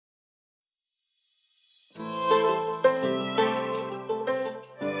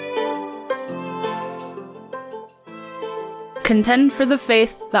contend for the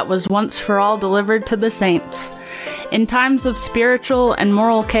faith that was once for all delivered to the saints. In times of spiritual and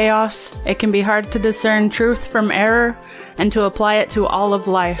moral chaos, it can be hard to discern truth from error and to apply it to all of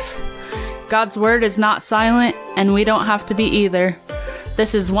life. God's word is not silent, and we don't have to be either.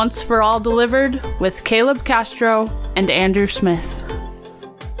 This is Once for All Delivered with Caleb Castro and Andrew Smith.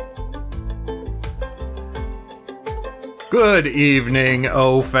 Good evening,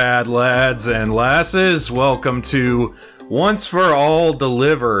 OFAD lads and lasses. Welcome to Once for All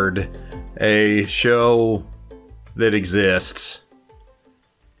Delivered, a show that exists.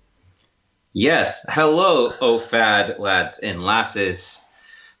 Yes, hello, OFAD lads and lasses.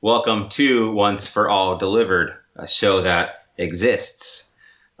 Welcome to Once for All Delivered, a show that exists.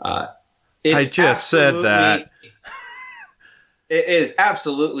 I just said that. It is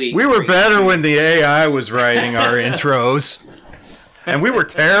absolutely... We were better when the AI was writing our intros. And we were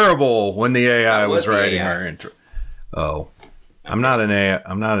terrible when the AI was writing our intro. Oh. I'm not an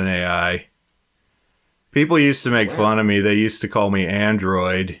AI. People used to make fun of me. They used to call me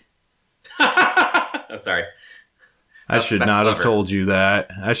Android. Oh, sorry. I should not have told you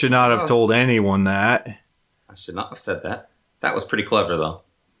that. I should not have told anyone that. I should not have said that. That was pretty clever, though.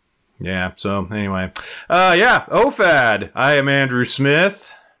 Yeah, so anyway. OFAD. I am Andrew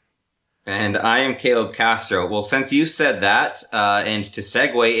Smith. And I am Caleb Castro. Well, since you said that, and to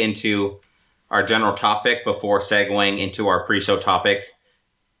segue into our general topic before segueing into our pre-show topic,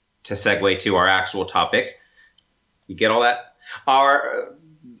 to segue to our actual topic, you get all that? Our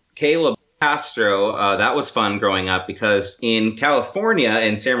Caleb Castro, that was fun growing up because in California,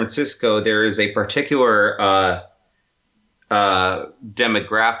 in San Francisco, there is a particular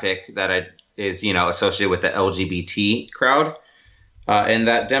demographic that is, associated with the LGBT crowd. And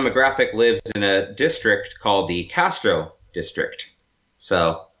that demographic lives in a district called the Castro district.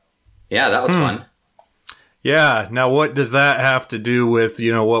 So, yeah, that was fun. Yeah. Now, what does that have to do with,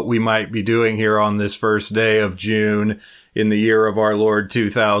 what we might be doing here on this first day of June in the year of our Lord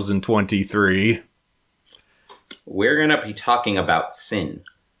 2023? We're going to be talking about sin.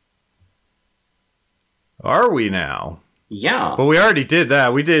 Are we now? Yeah. But we already did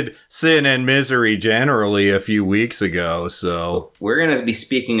that. We did sin and misery generally a few weeks ago, so... We're going to be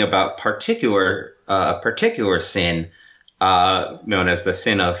speaking about a particular sin known as the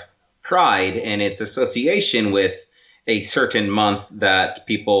sin of pride and its association with a certain month that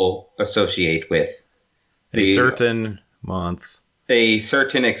people associate with. A certain month. A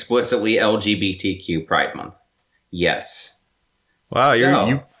certain explicitly LGBTQ Pride Month. Yes. Wow,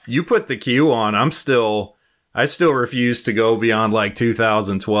 you put the Q on. I still refuse to go beyond like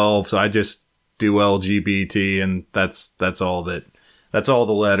 2012, so I just do LGBT, and that's all the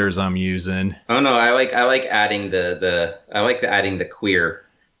letters I'm using. Oh no, I like adding the queer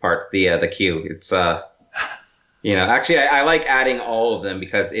part, the Q. It's actually I like adding all of them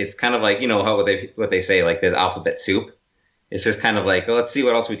because it's kind of like, how what they say, like the alphabet soup. It's just kind of like, let's see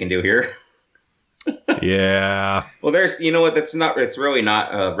what else we can do here. Yeah. Well, there's, it's really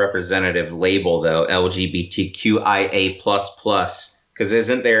not a representative label though, LGBTQIA++, because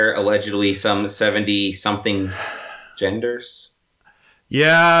isn't there allegedly some 70 something genders?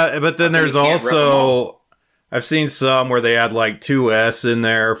 Yeah, but then there's also, I've seen some where they add like 2S in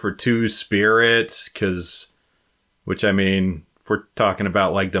there for two spirits, which I mean, if we're talking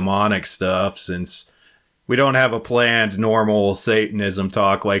about like demonic stuff, since we don't have a planned normal Satanism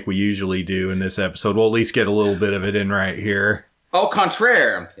talk like we usually do in this episode, we'll at least get a little bit of it in right here. Au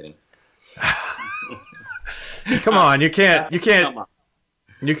contraire. I'm kidding. Come on, you can't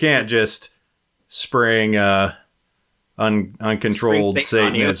just spring uncontrolled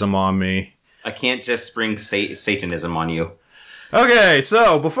Satanism on me. I can't just spring Satanism on you. Okay,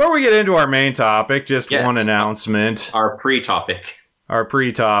 so before we get into our main topic, one announcement. Our pre-topic.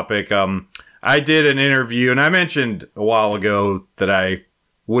 I did an interview, and I mentioned a while ago that I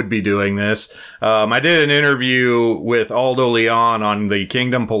would be doing this. I did an interview with Aldo Leon on the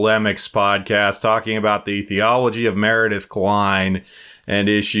Kingdom Polemics podcast, talking about the theology of Meredith Kline and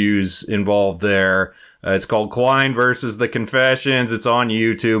issues involved there. It's called Kline versus the Confessions. It's on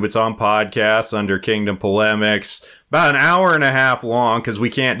YouTube. It's on podcasts under Kingdom Polemics. About an hour and a half long, because we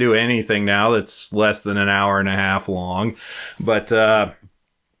can't do anything now that's less than an hour and a half long. But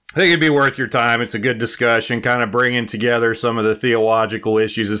I think it'd be worth your time. It's a good discussion, kind of bringing together some of the theological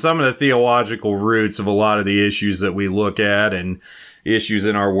issues and some of the theological roots of a lot of the issues that we look at and issues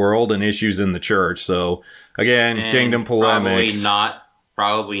in our world and issues in the church. So, again, Kingdom Polemics.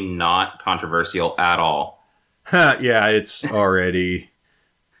 Probably not controversial at all. Yeah, it's already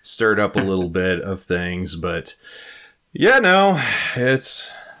stirred up a little bit of things, but yeah, no, it's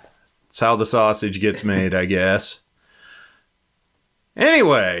how the sausage gets made, I guess.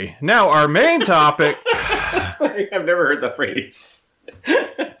 Anyway, now our main topic. Sorry, I've never heard the phrase.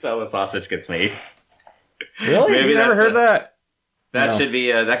 That's how the sausage gets made. Really? Maybe you never heard that? That No. should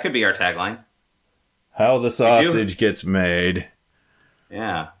be that could be our tagline. How the sausage gets made.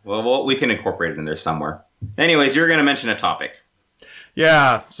 Yeah. Well, we can incorporate it in there somewhere. Anyways, you were going to mention a topic.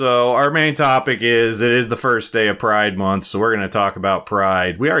 Yeah, so our main topic is it is the first day of Pride Month, so we're going to talk about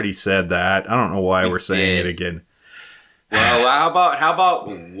Pride. We already said that. I don't know why we're saying it again. Well, how about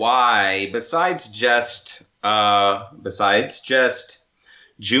why besides just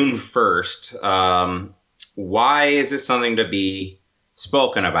June 1st, why is this something to be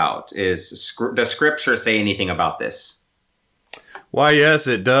spoken about? Does Scripture say anything about this? Why, yes,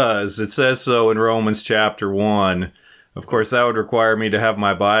 it does. It says so in Romans chapter 1. Of course, that would require me to have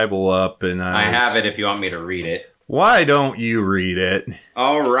my Bible up. And I have it if you want me to read it. Why don't you read it?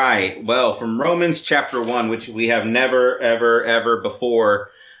 All right. Well, from Romans chapter 1, which we have never, ever, ever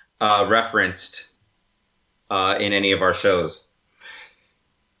before referenced in any of our shows.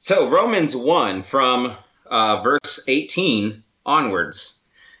 So Romans 1 from verse 18 onwards.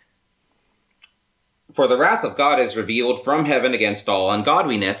 For the wrath of God is revealed from heaven against all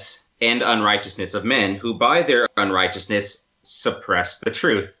ungodliness and unrighteousness of men, who by their unrighteousness suppress the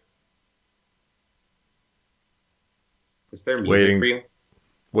truth. Is there music for you?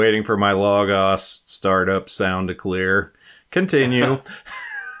 Waiting for my Logos startup sound to clear. Continue.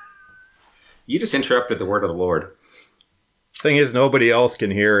 You just interrupted the word of the Lord. Thing is, nobody else can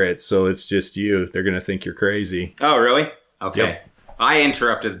hear it, so it's just you. They're going to think you're crazy. Oh, really? Okay. Yep. I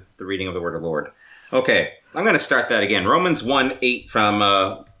interrupted the reading of the word of the Lord. Okay, I'm going to start that again. Romans 1:8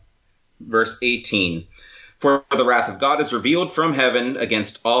 from verse 18. For the wrath of God is revealed from heaven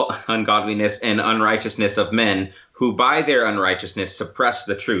against all ungodliness and unrighteousness of men, who by their unrighteousness suppress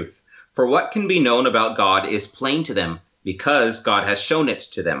the truth. For what can be known about God is plain to them, because God has shown it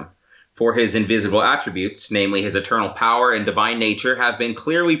to them. For his invisible attributes, namely his eternal power and divine nature, have been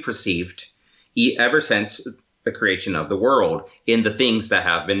clearly perceived ever since the creation of the world in the things that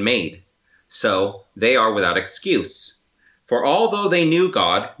have been made. So they are without excuse. For although they knew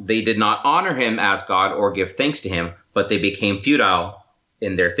God, they did not honor him as God or give thanks to him, but they became futile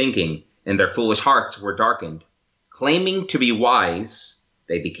in their thinking, and their foolish hearts were darkened. Claiming to be wise,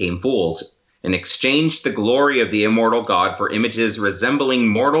 they became fools, and exchanged the glory of the immortal God for images resembling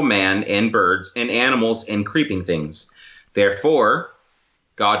mortal man and birds and animals and creeping things. Therefore,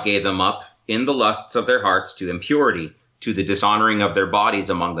 God gave them up in the lusts of their hearts to impurity, to the dishonoring of their bodies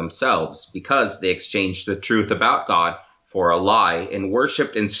among themselves, because they exchanged the truth about God for a lie, and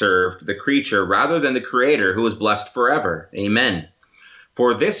worshipped and served the creature rather than the Creator, who is blessed forever. Amen.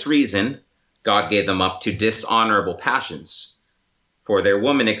 For this reason, God gave them up to dishonorable passions. For their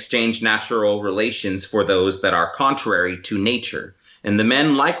women exchanged natural relations for those that are contrary to nature. And the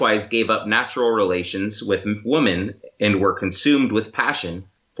men likewise gave up natural relations with women, and were consumed with passion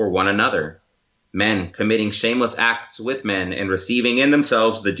for one another. Men committing shameless acts with men, and receiving in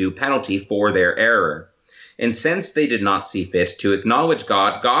themselves the due penalty for their error. And since they did not see fit to acknowledge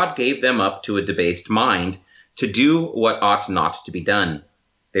God, God gave them up to a debased mind, to do what ought not to be done.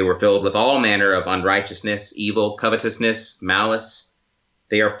 They were filled with all manner of unrighteousness, evil, covetousness, malice.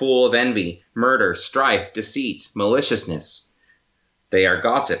 They are full of envy, murder, strife, deceit, maliciousness. They are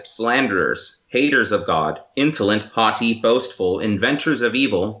gossips, slanderers, haters of God, insolent, haughty, boastful, inventors of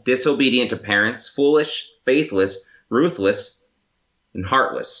evil, disobedient to parents, foolish, faithless, ruthless, and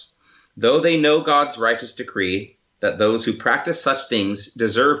heartless. Though they know God's righteous decree that those who practice such things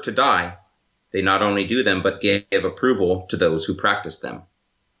deserve to die, they not only do them, but give approval to those who practice them.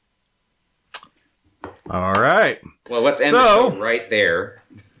 All right. Well, let's end the show right there.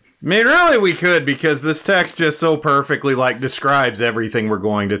 I mean, really, we could, because this text just so perfectly describes everything we're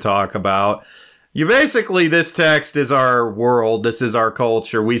going to talk about. This text is our world. This is our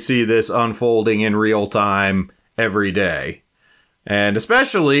culture. We see this unfolding in real time every day. And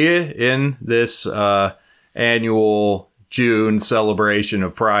especially in this annual June celebration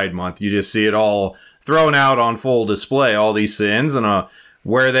of Pride Month, you just see it all thrown out on full display, all these sins and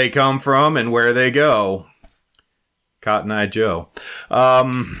where they come from and where they go. Cotton Eye Joe.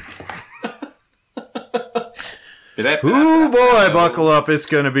 Ooh, boy, buckle up. It's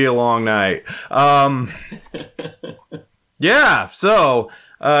going to be a long night. Yeah, so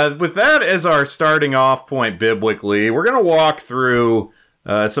with that as our starting off point biblically, we're going to walk through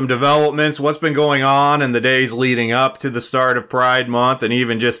some developments, what's been going on in the days leading up to the start of Pride Month, and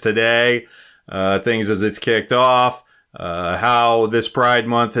even just today, things as it's kicked off, how this Pride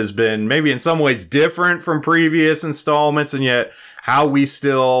Month has been maybe in some ways different from previous installments, and yet how we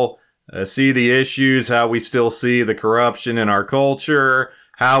still see the issues, how we still see the corruption in our culture,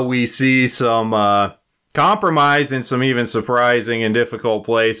 how we see some compromise in some even surprising and difficult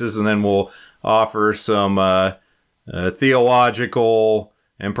places, and then we'll offer some theological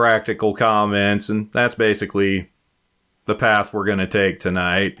and practical comments, and that's basically the path we're going to take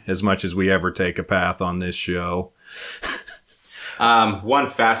tonight, as much as we ever take a path on this show. One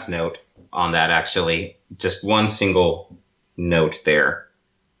fast note on that, actually, just one single note there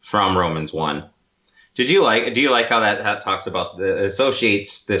from Romans 1. Do you like how that talks about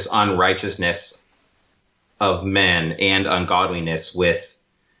associates this unrighteousness of men and ungodliness with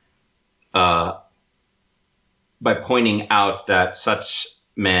by pointing out that such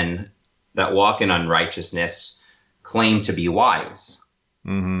men that walk in unrighteousness claim to be wise,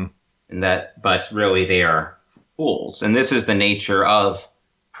 mm-hmm. but really they are fools. And this is the nature of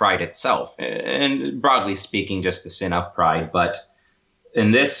pride itself, and broadly speaking, just the sin of pride. But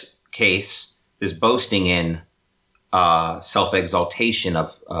in this case, this boasting in self-exaltation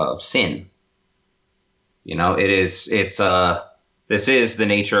of sin. This is the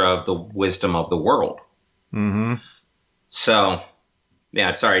nature of the wisdom of the world. Mm-hmm. So,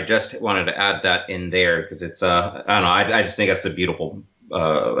 yeah, sorry, just wanted to add that in there because it's I don't know, I just think that's a beautiful,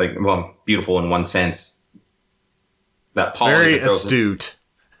 beautiful in one sense. That Paul very astute.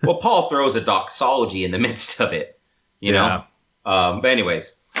 Paul throws a doxology in the midst of it, you know. But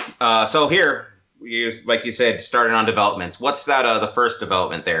anyways, so here like you said, starting on developments. What's that? The first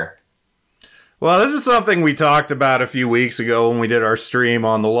development there. Well, this is something we talked about a few weeks ago when we did our stream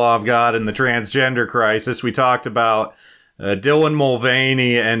on the law of God and the transgender crisis. We talked about Dylan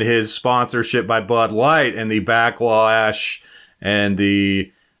Mulvaney and his sponsorship by Bud Light and the backlash and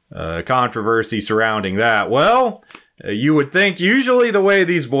the controversy surrounding that. Well, you would think usually the way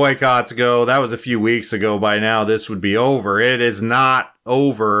these boycotts go, that was a few weeks ago, by now this would be over. It is not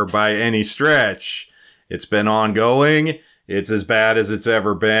over by any stretch. It's been ongoing. It's as bad as it's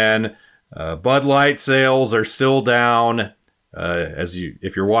ever been. Bud Light sales are still down.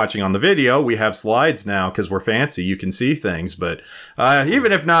 If you're watching on the video, we have slides now because we're fancy. You can see things, but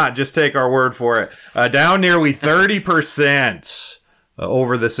even if not, just take our word for it. Down nearly 30%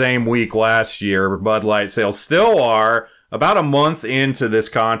 over the same week last year. Bud Light sales still are. About a month into this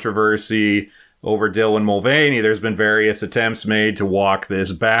controversy over Dylan Mulvaney, there's been various attempts made to walk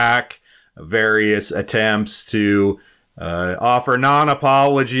this back, various attempts to offer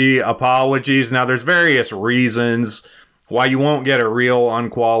apologies. Now, there's various reasons why you won't get a real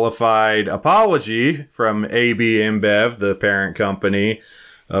unqualified apology from AB InBev, the parent company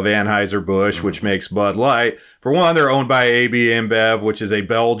of Anheuser-Busch, which makes Bud Light. For one, they're owned by AB InBev, which is a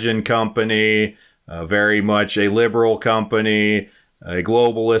Belgian company, very much a liberal company, a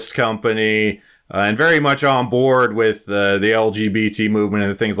globalist company, and very much on board with the LGBT movement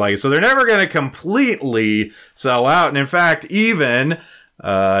and things like it. So they're never going to completely sell out. And in fact, even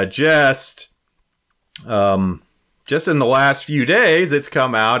just in the last few days, it's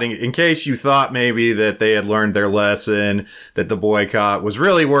come out, in case you thought maybe that they had learned their lesson, that the boycott was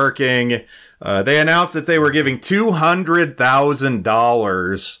really working, they announced that they were giving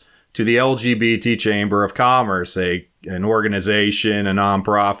 $200,000 to the LGBT Chamber of Commerce, an organization, a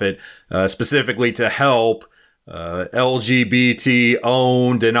nonprofit, specifically to help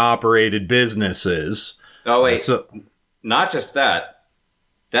LGBT-owned and operated businesses. Oh, wait. Not just that.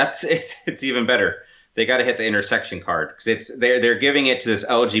 That's it. It's even better. They got to hit the intersection card because they're giving it to this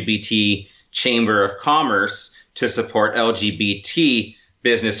LGBT Chamber of Commerce to support LGBT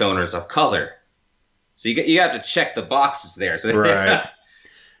business owners of color. So you have to check the boxes there. So right.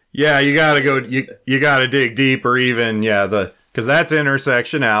 Yeah, you got to go. You got to dig deeper, even. Because that's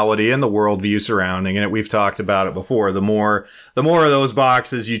intersectionality and the worldview surrounding it. We've talked about it before. The more of those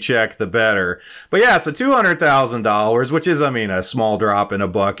boxes you check, the better. But yeah, so $200,000, which is, a small drop in a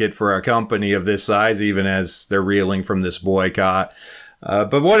bucket for a company of this size, even as they're reeling from this boycott.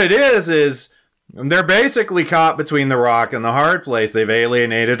 But what it is they're basically caught between the rock and the hard place. They've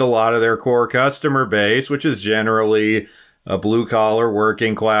alienated a lot of their core customer base, which is generally blue-collar,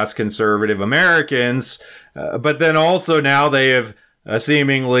 working-class, conservative Americans. But then also now they have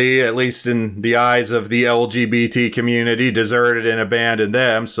seemingly, at least in the eyes of the LGBT community, deserted and abandoned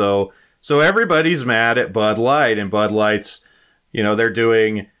them. So everybody's mad at Bud Light, and Bud Light's, they're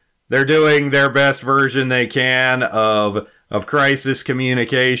doing their best version they can of crisis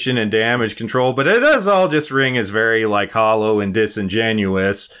communication and damage control. But it does all just ring as very hollow and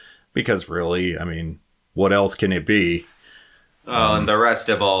disingenuous, because really, what else can it be? And the rest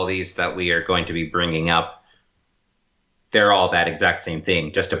of all these that we are going to be bringing up, they're all that exact same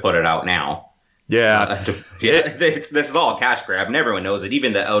thing, just to put it out now. Yeah. This is all a cash grab, and everyone knows it,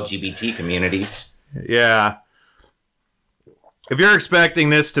 even the LGBT communities. Yeah. If you're expecting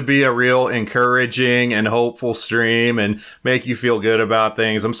this to be a real encouraging and hopeful stream and make you feel good about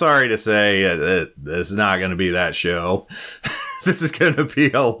things, I'm sorry to say that this is not going to be that show. This is going to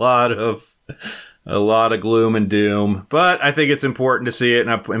be a lot of gloom and doom. But I think it's important to see it,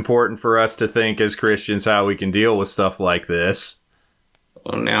 and important for us to think as Christians how we can deal with stuff like this.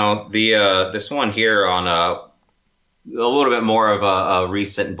 Well, now this one here on a little bit more of a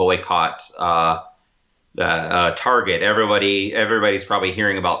recent boycott. Target. Everybody's probably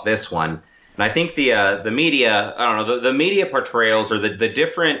hearing about this one, and I think the media. I don't know the media portrayals or the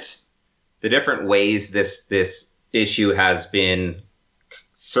different ways this issue has been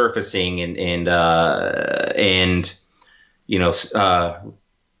surfacing and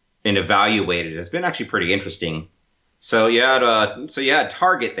evaluated has been actually pretty interesting. So you had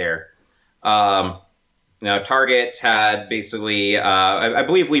Target there. Now, Target had basically, I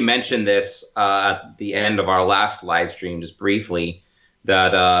believe we mentioned this at the end of our last live stream, just briefly,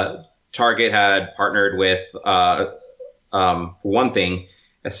 that Target had partnered with, for one thing,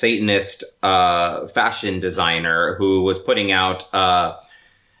 a Satanist fashion designer who was putting out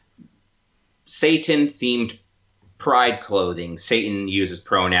Satan-themed pride clothing. Satan uses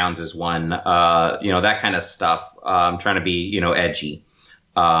pronouns as one, that kind of stuff. Trying to be, edgy.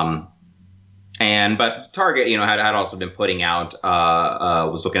 But Target, had also been putting out,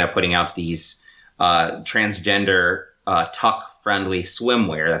 was looking at putting out these transgender tuck-friendly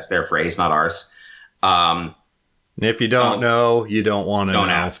swimwear. That's their phrase, not ours. If you don't know, you don't want to know.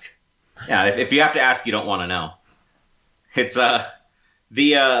 Don't ask. Yeah, if you have to ask, you don't want to know. It's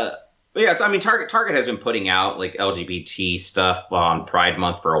yes, I mean Target has been putting out like LGBT stuff on Pride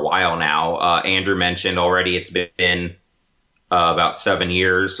Month for a while now. Andrew mentioned already it's been about 7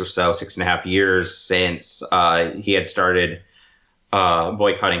 years or so, 6.5 years since he had started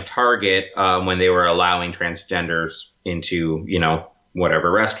boycotting Target when they were allowing transgenders into,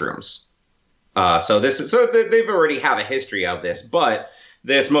 whatever restrooms. So they've already have a history of this, but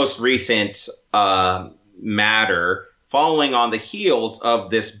this most recent matter, following on the heels of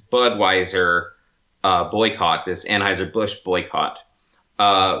this Budweiser boycott, this Anheuser-Busch boycott,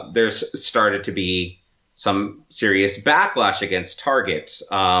 there's started to be some serious backlash against Target,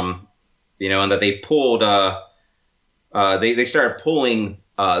 and that they've pulled, they started pulling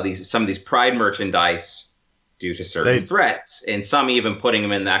some of these Pride merchandise due to certain threats, and some even putting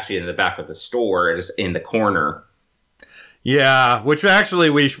them in the back of the store, just in the corner. Yeah, which actually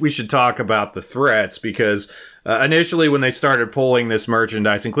we should talk about the threats, because initially when they started pulling this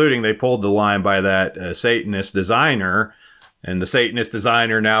merchandise, including they pulled the line by that Satanist designer. And the Satanist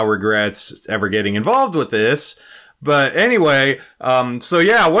designer now regrets ever getting involved with this. But anyway,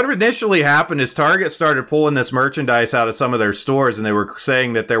 what initially happened is Target started pulling this merchandise out of some of their stores, and they were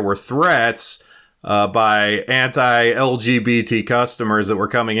saying that there were threats by anti-LGBT customers that were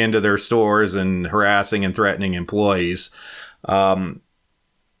coming into their stores and harassing and threatening employees.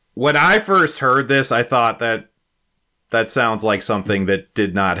 When I first heard this, I thought that sounds like something that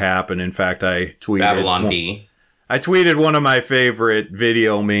did not happen. In fact, I tweeted Babylon B. I tweeted one of my favorite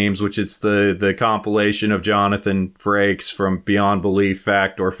video memes, which is the compilation of Jonathan Frakes from Beyond Belief,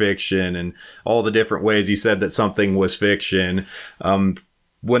 Fact or Fiction, and all the different ways he said that something was fiction.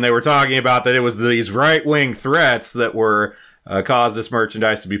 When they were talking about that it was these right-wing threats that were caused this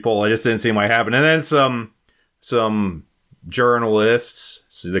merchandise to be pulled, it just didn't seem like happening. And then some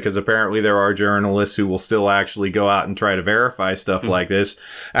journalists, because apparently there are journalists who will still actually go out and try to verify stuff like this,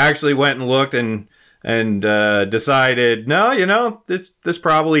 actually went and looked and decided, no, this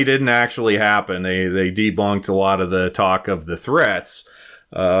probably didn't actually happen. They debunked a lot of the talk of the threats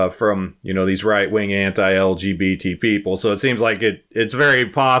from these right-wing anti-LGBT people. So it seems like it's very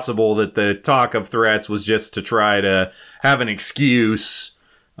possible that the talk of threats was just to try to have an excuse.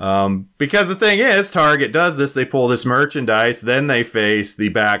 Because the thing is, Target does this, they pull this merchandise, then they face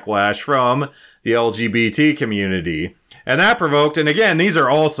the backlash from the LGBT community. And that provoked, and again, these are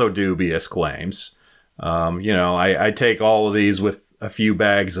also dubious claims. I take all of these with a few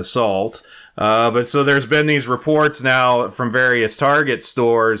bags of salt. But so there's been these reports now from various Target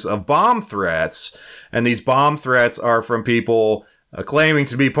stores of bomb threats. And these bomb threats are from people claiming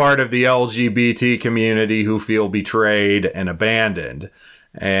to be part of the LGBT community who feel betrayed and abandoned.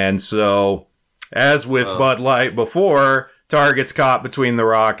 And so, as with Bud Light before, Target's caught between the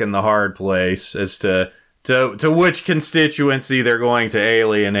rock and the hard place as to which constituency they're going to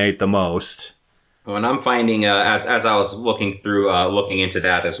alienate the most. When I'm finding, as I was looking into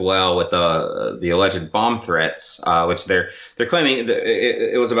that as well with the alleged bomb threats, which they're claiming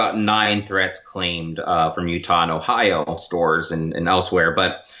it was about 9 threats claimed from Utah and Ohio stores and elsewhere.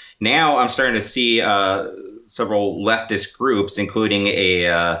 But now I'm starting to see several leftist groups, including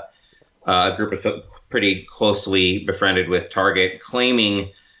a group of pretty closely befriended with Target, claiming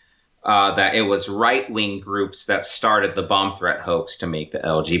that it was right-wing groups that started the bomb threat hoax to make the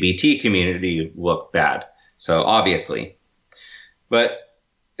LGBT community look bad. So obviously, but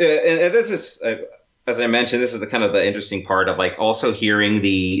and this is, as I mentioned, this is the kind of the interesting part of like also hearing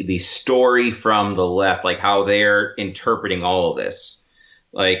the story from the left, like how they're interpreting all of this.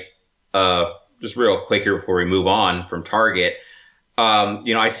 Like, just real quick here before we move on from Target.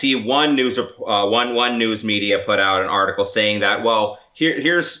 I see one news media put out an article saying that, well,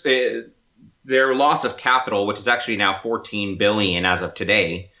 here's their loss of capital, which is actually now 14 billion as of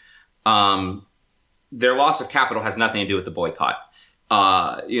today. Their loss of capital has nothing to do with the boycott.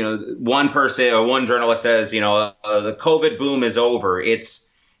 One person or one journalist says, the COVID boom is over. Its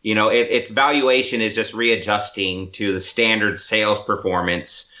valuation is just readjusting to the standard sales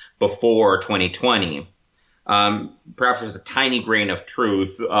performance before 2020. Perhaps there's a tiny grain of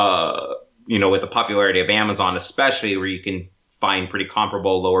truth, with the popularity of Amazon, especially where you can find pretty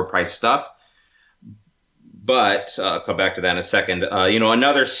comparable lower price stuff. But I'll come back to that in a second.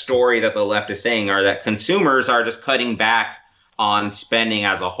 Another story that the left is saying are that consumers are just cutting back on spending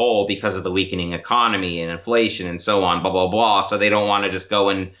as a whole because of the weakening economy and inflation and so on, blah, blah, blah. So they don't want to just go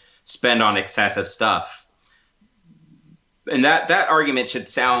and spend on excessive stuff. And that argument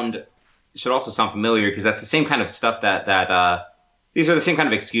should also sound familiar because that's the same kind of stuff that these are the same kind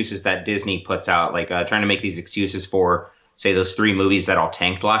of excuses that Disney puts out, like trying to make these excuses for, say, those 3 movies that all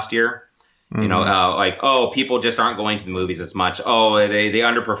tanked last year. Mm-hmm. People just aren't going to the movies as much. They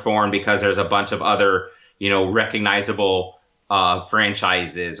underperform because there's a bunch of other, recognizable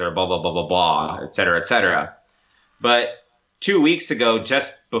franchises or blah, blah, blah, blah, blah, et cetera, et cetera. But 2 weeks ago,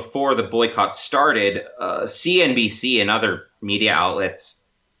 just before the boycott started, CNBC and other media outlets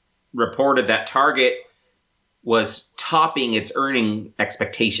reported that Target was topping its earning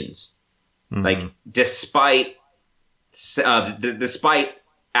expectations. Mm-hmm. Like, despite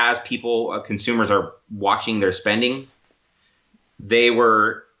as consumers are watching their spending, they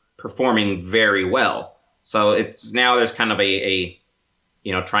were performing very well. So it's now there's kind of a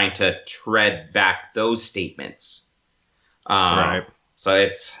trying to tread back those statements. Right. So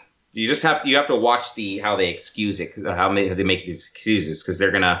you have to watch how they excuse it, how they make these excuses, because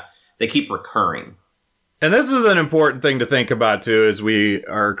they keep recurring. And this is an important thing to think about too, as we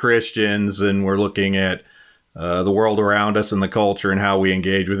are Christians and we're looking at the world around us and the culture and how we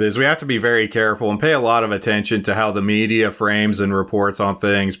engage with this. We have to be very careful and pay a lot of attention to how the media frames and reports on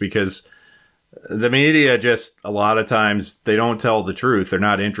things, because the media just, a lot of times, they don't tell the truth. They're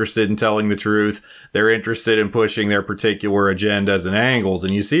not interested in telling the truth. They're interested in pushing their particular agendas and angles.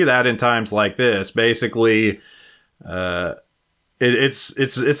 And you see that in times like this. Basically, it's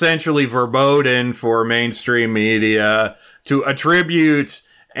essentially verboten for mainstream media to attribute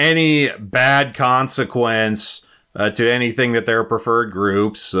any bad consequence to anything that their preferred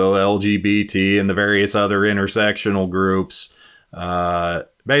groups, so LGBT and the various other intersectional groups.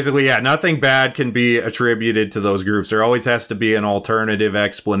 Basically, nothing bad can be attributed to those groups. There always has to be an alternative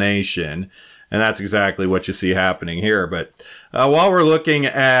explanation, and that's exactly what you see happening here. But while we're looking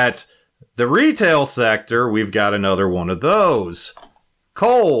at the retail sector, we've got another one of those.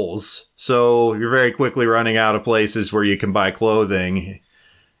 Kohl's. So you're very quickly running out of places where you can buy clothing.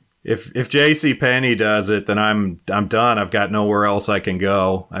 If JCPenney does it, then I'm done. I've got nowhere else I can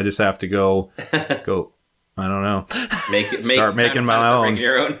go. I just have to go. I don't know. Start making my own. Make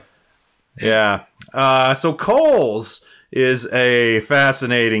your own. Yeah. So Kohl's is a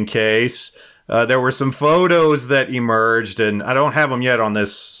fascinating case. There were some photos that emerged, and I don't have them yet on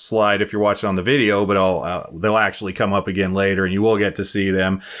this slide if you're watching on the video, but they'll actually come up again later, and you will get to see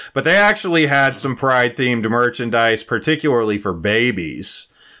them. But they actually had some Pride-themed merchandise, particularly for babies.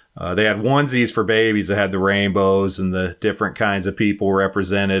 They had onesies for babies that had the rainbows and the different kinds of people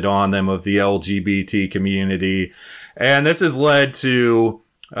represented on them of the LGBT community. And this has led to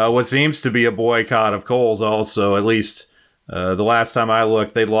what seems to be a boycott of Kohl's also. At least the last time I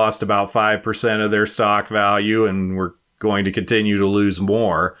looked, they'd lost about 5% of their stock value and were going to continue to lose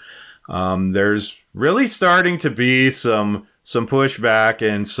more. There's really starting to be some pushback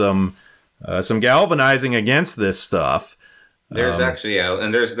and some galvanizing against this stuff. There's actually,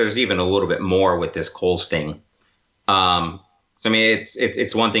 and there's even a little bit more with this Kohl's thing. So I mean,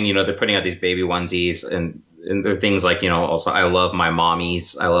 it's one thing, they're putting out these baby onesies, and there are things like, also I love my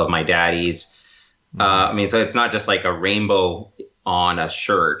mommies, I love my daddies. I mean, so it's not just like a rainbow on a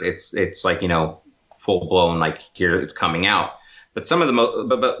shirt. It's like, full blown, like here it's coming out. But some of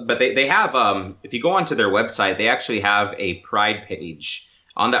the but they have if you go onto their website, they actually have a pride page.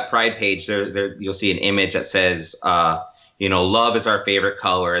 On that pride page, there you'll see an image that says love is our favorite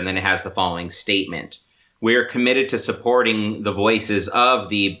color, and then it has the following statement: we are committed to supporting the voices of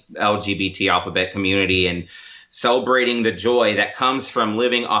the LGBT alphabet community and celebrating the joy that comes from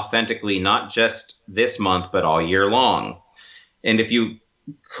living authentically, not just this month, but all year long. And if you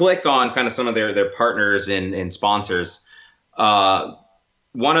click on kind of some of their partners and sponsors,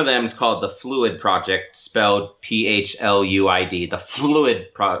 one of them is called the Fluid Project, spelled PHLUID, the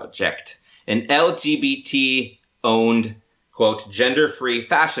Fluid Project, an LGBT-owned, quote, gender-free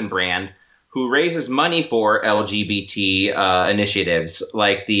fashion brand who raises money for LGBT initiatives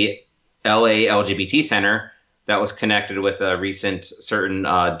like the LA LGBT Center that was connected with a recent certain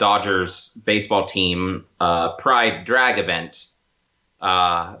Dodgers baseball team Pride drag event,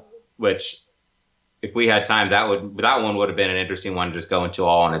 which, if we had time, that one would have been an interesting one to just go into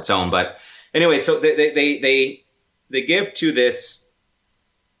all on its own. But anyway, so they give to this.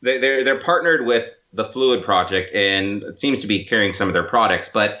 They're partnered with the Fluid Project, and it seems to be carrying some of their products.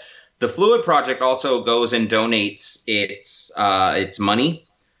 But the Fluid Project also goes and donates its money,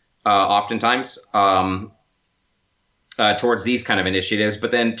 oftentimes, towards these kind of initiatives.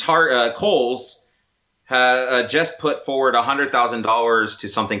 But then Kohl's just put forward $100,000 to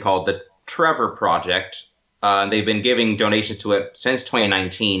something called the Trevor Project. They've been giving donations to it since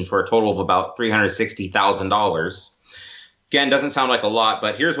 2019 for a total of about $360,000. Again, doesn't sound like a lot,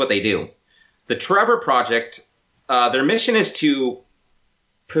 but here's what they do. The Trevor Project, their mission is to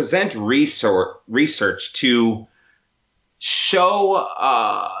present research to show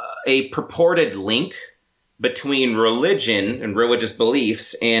a purported link between religion and religious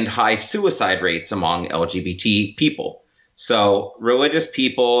beliefs and high suicide rates among LGBT people. So religious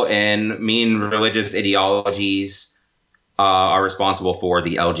people and mean religious ideologies are responsible for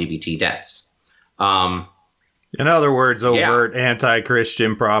the LGBT deaths. In other words, overt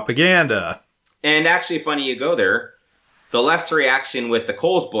anti-Christian propaganda. And actually, funny you go there, the left's reaction with the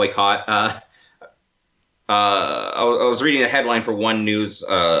Kohl's boycott, I was reading a headline for One News,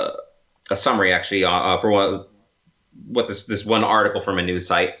 a summary actually, for what this one article from a news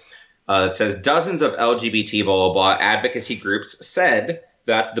site. It says dozens of LGBT blah, blah, blah advocacy groups said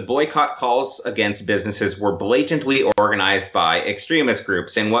that the boycott calls against businesses were blatantly organized by extremist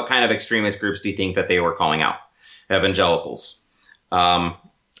groups. And what kind of extremist groups do you think that they were calling out? Evangelicals.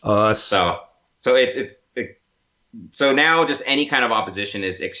 Us. So now just any kind of opposition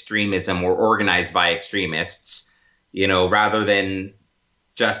is extremism or organized by extremists, rather than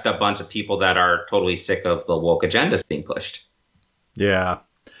just a bunch of people that are totally sick of the woke agendas being pushed. Yeah.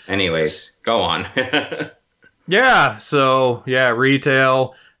 Anyways, go on.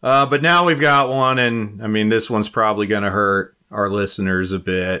 Retail. But now we've got one, and I mean, this one's probably going to hurt our listeners a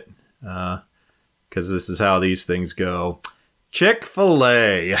bit, because this is how these things go.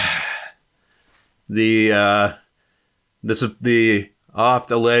 Chick-fil-A. The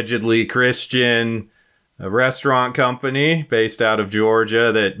oft-allegedly Christian restaurant company based out of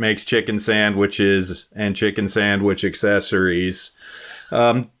Georgia that makes chicken sandwiches and chicken sandwich accessories.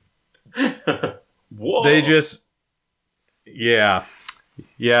 Whoa. They just, so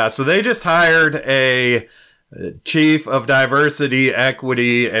they just hired a chief of diversity,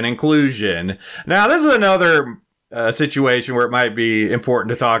 equity, and inclusion. Now, this is another situation where it might be important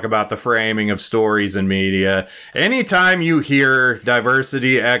to talk about the framing of stories in media. Anytime you hear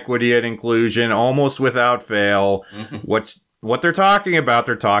diversity, equity, and inclusion, almost without fail, what they're talking about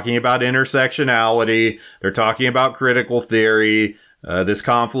intersectionality, they're talking about critical theory, this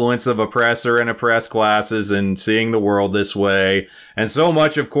confluence of oppressor and oppressed classes and seeing the world this way. And so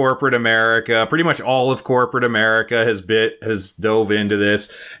much of corporate America, pretty much all of corporate America has dove into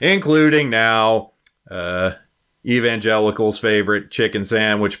this, including now evangelicals' favorite chicken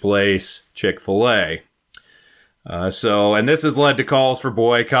sandwich place, Chick-fil-A. And this has led to calls for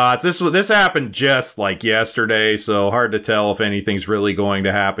boycotts. This happened just like yesterday, so hard to tell if anything's really going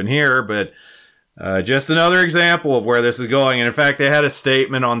to happen here, but just another example of where this is going. And in fact, they had a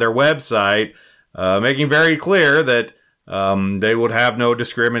statement on their website making very clear that they would have no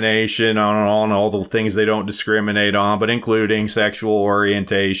discrimination on all the things they don't discriminate on, but including sexual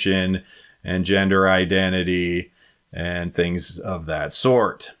orientation and gender identity and things of that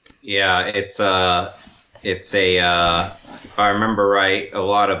sort. Yeah, it's if I remember right, a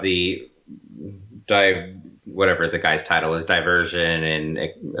lot of the whatever the guy's title is, diversion and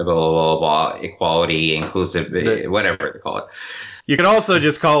blah, blah, blah, blah, equality, inclusive, whatever they call it. You could also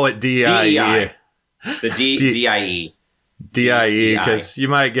just call it DIE. The DIE. DIE, because you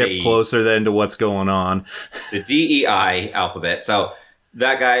might get closer then to what's going on. The DEI alphabet. So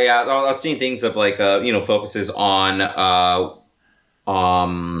that guy, I was seeing things of like, focuses on,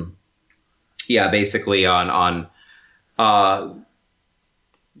 basically on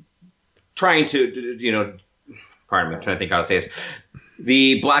trying to, pardon me, I'm trying to think how to say this.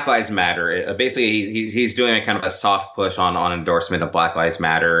 The Black Lives Matter. Basically, he's doing a kind of a soft push on endorsement of Black Lives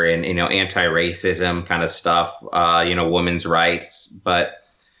Matter and anti-racism kind of stuff. Women's rights. But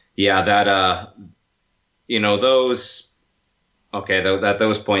yeah, that those. Okay,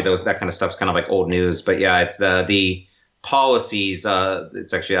 that kind of stuff's kind of like old news. But yeah, it's the policies.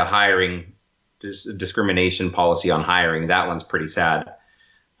 It's actually a hiring discrimination policy on hiring. That one's pretty sad.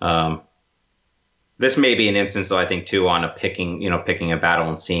 This may be an instance, though, I think, too, on picking a battle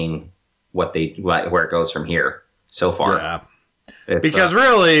and seeing where it goes from here so far. Yeah. Because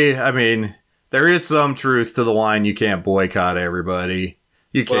really, I mean, there is some truth to the line, you can't boycott everybody.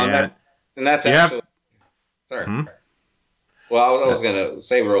 You can't. Sorry. Hmm? Well, I was going to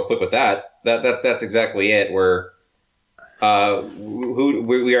say real quick with that's exactly it, where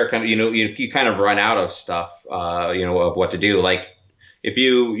we are kind of, you kind of run out of stuff, of what to do. Like, if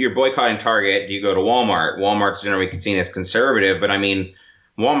you're boycotting Target, you go to Walmart. Walmart's generally seen as conservative, but I mean,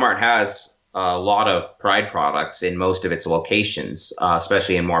 Walmart has a lot of Pride products in most of its locations,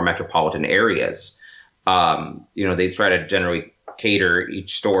 especially in more metropolitan areas. They try to generally cater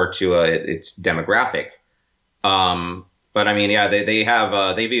each store to its demographic. But I mean, yeah, they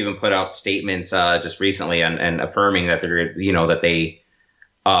have they've even put out statements just recently and affirming that they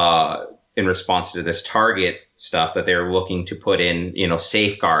in response to this Target stuff, that they're looking to put in,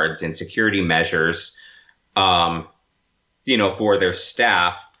 safeguards and security measures, for their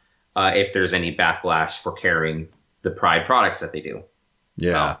staff, if there's any backlash for carrying the Pride products that they do.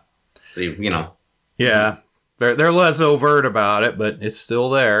 Yeah. So Yeah. They're less overt about it, but it's still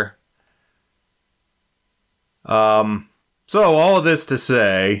there. So all of this to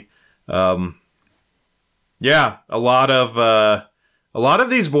say, a lot of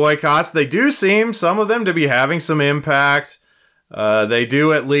these boycotts, they do seem, some of them, to be having some impact. They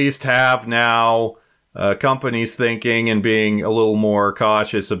do at least have now companies thinking and being a little more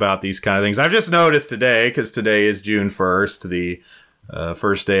cautious about these kind of things. I've just noticed today, because today is June 1st, the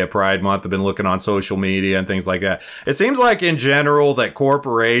first day of Pride Month. I've been looking on social media and things like that. It seems like in general that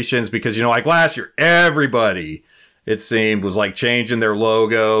corporations, because, like last year, everybody, it seemed, was like changing their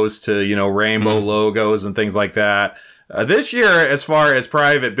logos to, rainbow logos and things like that. This year, as far as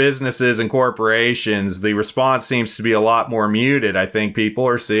private businesses and corporations, the response seems to be a lot more muted. I think people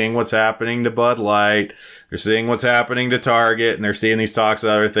are seeing what's happening to Bud Light, they're seeing what's happening to Target, and they're seeing these talks of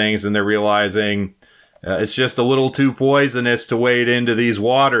other things, and they're realizing it's just a little too poisonous to wade into these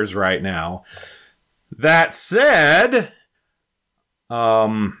waters right now. That said,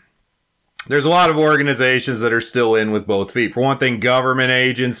 there's a lot of organizations that are still in with both feet. For one thing, government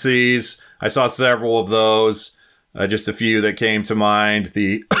agencies, I saw several of those. Just a few that came to mind.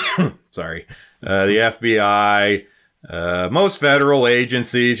 The FBI, most federal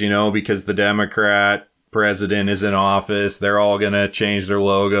agencies, because the Democrat president is in office, they're all going to change their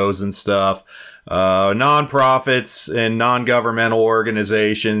logos and stuff. Nonprofits and non-governmental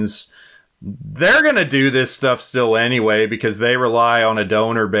organizations, they're going to do this stuff still anyway because they rely on a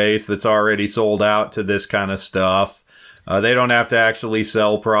donor base that's already sold out to this kind of stuff. They don't have to actually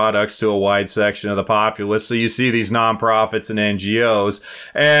sell products to a wide section of the populace. So you see these nonprofits and NGOs.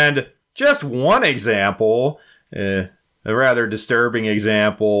 And just one example, a rather disturbing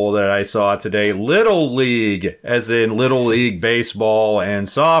example that I saw today, Little League, as in Little League baseball and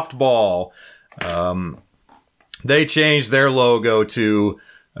softball. They changed their logo to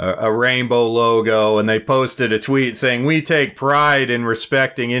a rainbow logo, and they posted a tweet saying, "We take pride in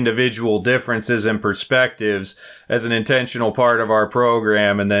respecting individual differences and perspectives as an intentional part of our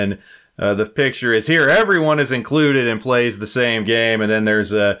program." And then the picture is here. Everyone is included and plays the same game. And then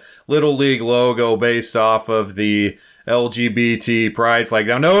there's a Little League logo based off of the LGBT pride flag.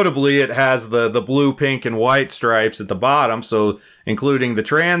 Now, notably, it has the blue, pink, and white stripes at the bottom, so including the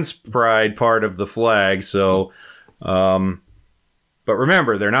trans pride part of the flag. So, but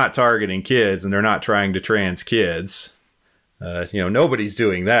remember, they're not targeting kids, and they're not trying to trans kids. Nobody's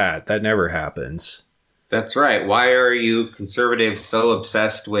doing that. That never happens. That's right. Why are you conservatives so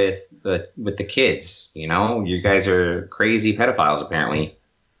obsessed with the kids? You guys are crazy pedophiles, apparently.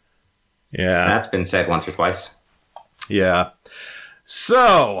 Yeah. That's been said once or twice. Yeah.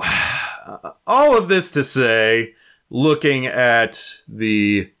 So, all of this to say, looking at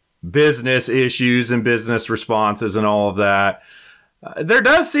the business issues and business responses and all of that, there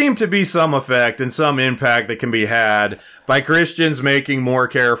does seem to be some effect and some impact that can be had by Christians making more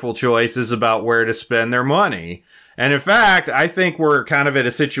careful choices about where to spend their money. And in fact, I think we're kind of at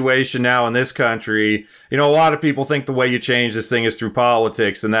a situation now in this country. A lot of people think the way you change this thing is through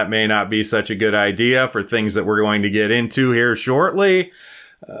politics, and that may not be such a good idea for things that we're going to get into here shortly.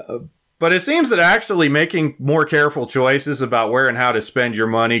 But it seems that actually making more careful choices about where and how to spend your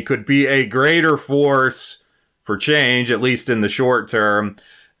money could be a greater force for change, at least in the short term,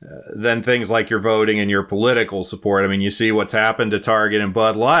 than things like your voting and your political support. I mean, you see what's happened to Target and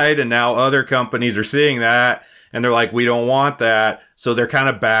Bud Light, and now other companies are seeing that, and they're like, we don't want that. So they're kind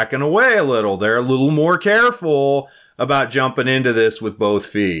of backing away a little. They're a little more careful about jumping into this with both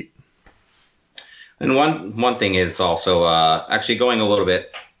feet. And one thing is also actually going a little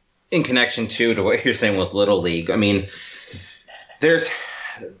bit in connection to what you're saying with Little League. I mean, it's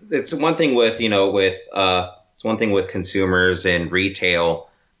one thing with it's one thing with consumers and retail,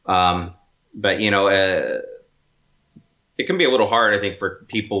 but it can be a little hard, I think, for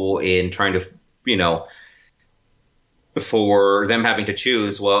people in trying to for them having to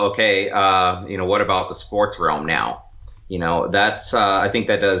choose. Well, okay, what about the sports realm now? That's I think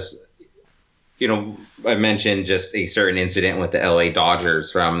that does. I mentioned just a certain incident with the LA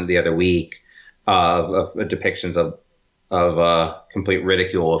Dodgers from the other week of depictions of complete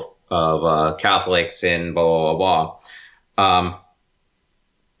ridicule of Catholics and blah, blah, blah.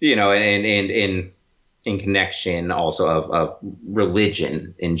 And in connection also of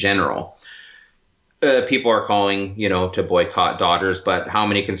religion in general. People are calling, to boycott Dodgers, but how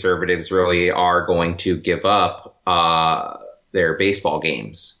many conservatives really are going to give up their baseball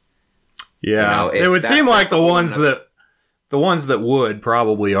games? Yeah, it would seem like the ones that would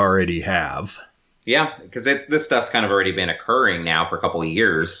probably already have. Yeah, because this stuff's kind of already been occurring now for a couple of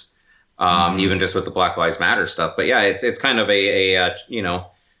years, even just with the Black Lives Matter stuff. But yeah, it's kind of a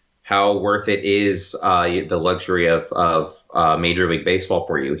how worth it is the luxury of Major League Baseball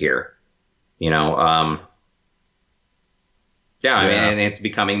for you here. I mean, it's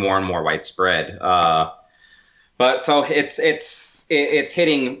becoming more and more widespread. But so it's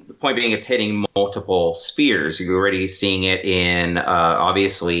hitting, the point being, it's hitting multiple spheres. You're already seeing it in,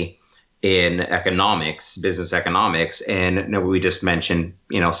 obviously, in economics, business economics. And we just mentioned,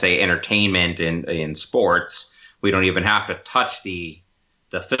 say entertainment and in sports. We don't even have to touch the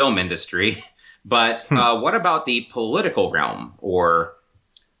film industry. But what about the political realm, or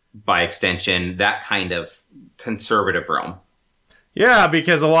by extension, that kind of conservative realm? Yeah,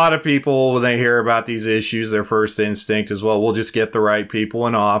 because a lot of people, when they hear about these issues, their first instinct is, well, we'll just get the right people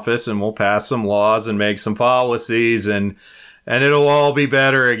in office and we'll pass some laws and make some policies and it'll all be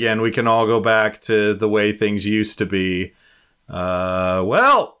better again. We can all go back to the way things used to be.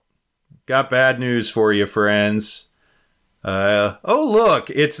 Well, got bad news for you, friends. Look,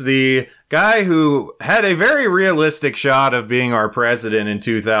 it's the guy who had a very realistic shot of being our president in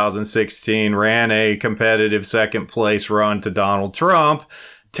 2016, ran a competitive second place run to Donald Trump,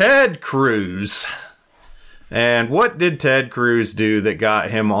 Ted Cruz. And what did Ted Cruz do that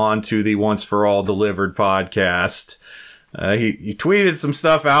got him onto the Once for All Delivered podcast? He tweeted some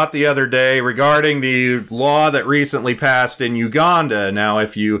stuff out the other day regarding the law that recently passed in Uganda. Now,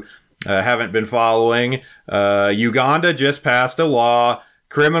 if you haven't been following, Uganda just passed a law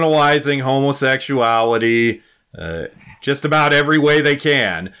criminalizing homosexuality just about every way they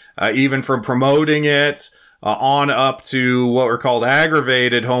can, even from promoting it on up to what were called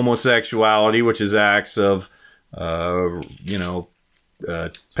aggravated homosexuality, which is acts of, pedophilia.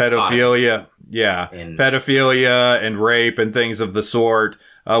 Yeah, pedophilia and rape and things of the sort,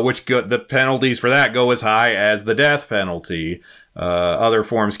 the penalties for that go as high as the death penalty. Other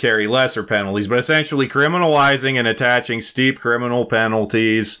forms carry lesser penalties, but essentially criminalizing and attaching steep criminal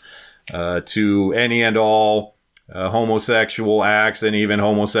penalties to any and all homosexual acts and even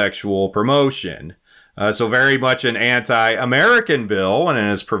homosexual promotion. So very much an anti-American bill, and it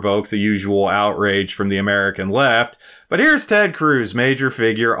has provoked the usual outrage from the American left. But here's Ted Cruz, major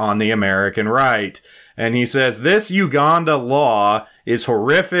figure on the American right. And he says, this Uganda law is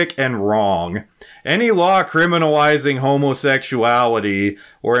horrific and wrong. Any law criminalizing homosexuality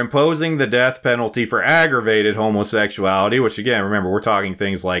or imposing the death penalty for aggravated homosexuality, which again, remember, we're talking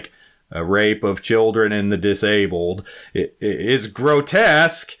things like rape of children and the disabled, is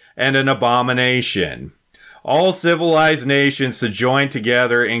grotesque and an abomination. All civilized nations should join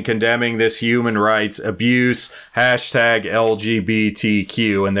together in condemning this human rights abuse,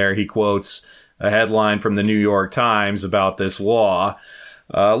 #LGBTQ. And there he quotes a headline from the New York Times about this law.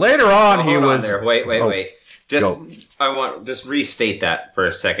 Later on, Wait. I want just restate that for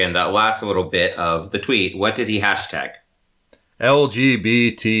a second. That last little bit of the tweet. What did he hashtag?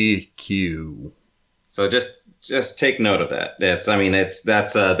 LGBTQ. So just take note of that. That's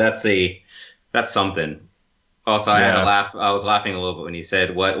something. Also, I had to laugh. I was laughing a little bit when he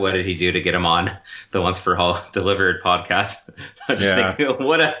said, "What did he do to get him on the Once for All Delivered podcast?" I just thinking,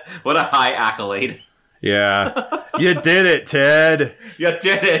 what a high accolade. Yeah, you did it, Ted. You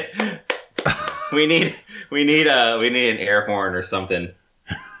did it. We need an air horn or something.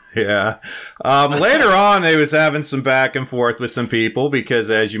 Yeah. Later on, they was having some back and forth with some people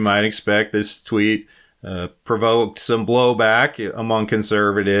because, as you might expect, this tweet provoked some blowback among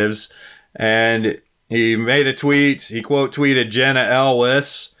conservatives. And he made a tweet. He quote tweeted Jenna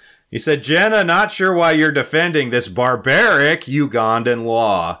Ellis. He said, "Jenna, not sure why you're defending this barbaric Ugandan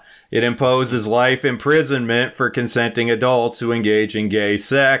law. It imposes life imprisonment for consenting adults who engage in gay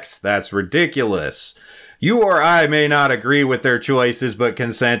sex. That's ridiculous. You or I may not agree with their choices, but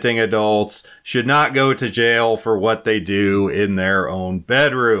consenting adults should not go to jail for what they do in their own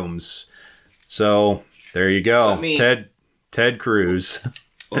bedrooms." So there you go, Ted Cruz.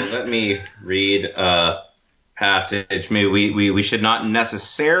 Well, let me read a passage. Maybe we should not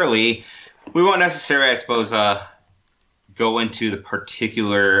necessarily, we won't necessarily, I suppose, go into the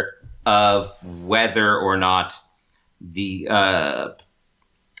particular of whether or not the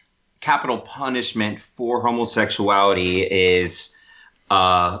capital punishment for homosexuality is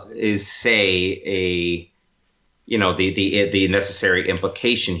say the necessary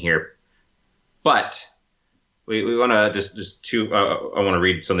implication here, but we want to I want to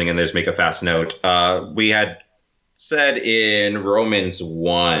read something and just make a fast note. We had said in Romans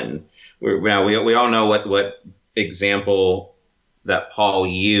 1, we all know what example that Paul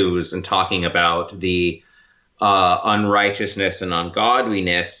used in talking about the unrighteousness and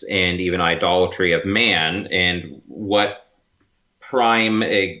ungodliness and even idolatry of man, and what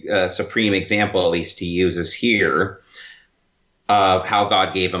supreme example, at least he uses here, of how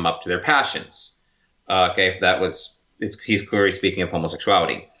God gave them up to their passions. He's clearly speaking of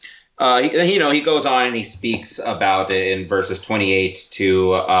homosexuality. He goes on and he speaks about it in verses 28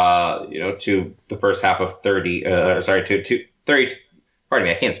 to the first half of 30. To 30. Pardon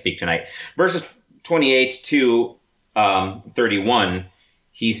me, I can't speak tonight. Verses 28 to 31.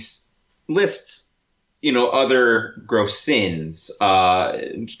 He lists other gross sins,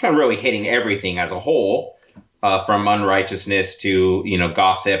 just kind of really hitting everything as a whole, from unrighteousness to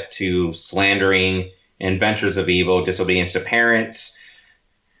gossip to slandering and ventures of evil, disobedience to parents,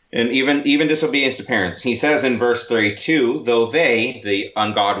 and even disobedience to parents. He says in verse 32, though they, the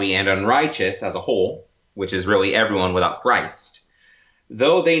ungodly and unrighteous as a whole, which is really everyone without Christ,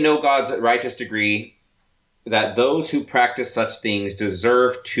 though they know God's righteous decree that those who practice such things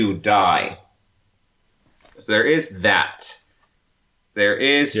deserve to die. So there is that. There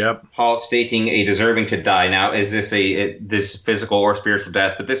is Paul stating a deserving to die. Now, is this this physical or spiritual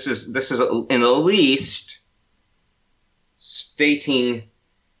death? But this is in the least stating,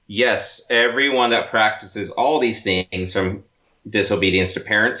 yes, everyone that practices all these things, from disobedience to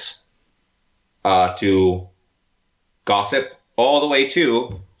parents, to gossip, all the way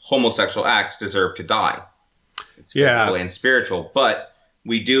to homosexual acts, deserve to die. It's physical and spiritual, but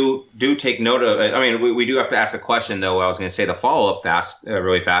we do take note of it. I mean, we do have to ask the question, though. I was going to say the follow-up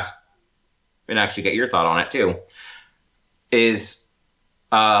really fast, and actually get your thought on it, too, is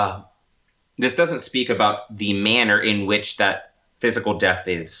this doesn't speak about the manner in which that physical death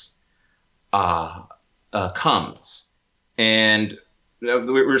is comes. And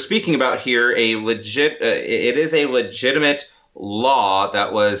we're speaking about here it is a legitimate law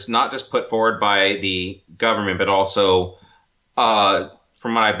that was not just put forward by the government, but also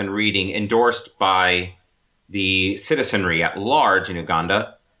from what I've been reading, endorsed by the citizenry at large in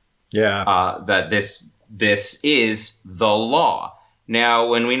Uganda. That this is the law. Now,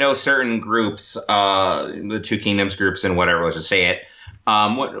 when we know certain groups, the Two Kingdoms groups and whatever, let's just say it,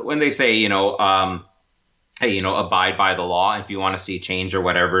 when they say, hey, abide by the law. If you want to see change or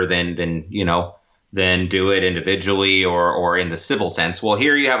whatever, then do it individually or in the civil sense. Well,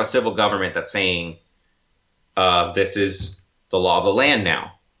 here you have a civil government that's saying this is the law of the land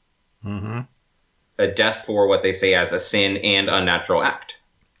now. Mm-hmm. A death for what they say as a sin and unnatural act.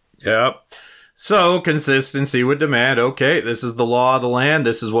 Yep. So consistency would demand, okay, this is the law of the land.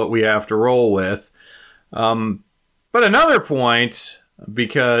 This is what we have to roll with. But another point,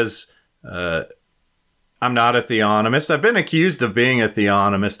 because I'm not a theonomist. I've been accused of being a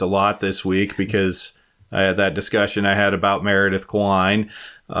theonomist a lot this week because I had that discussion I had about Meredith Kline.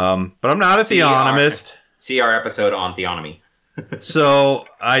 But I'm not a theonomist. See our episode on theonomy. So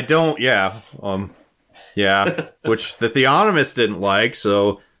I don't, which the theonomists didn't like,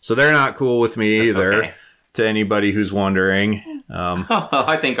 so they're not cool with me either, to anybody who's wondering.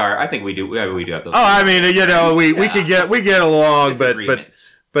 I think we do have those. Oh, I mean, we get along,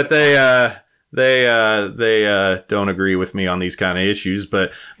 but they don't agree with me on these kind of issues.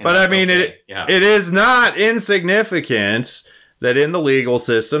 But I mean, okay. It is not insignificant that in the legal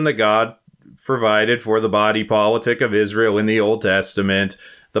system that God provided for the body politic of Israel in the Old Testament,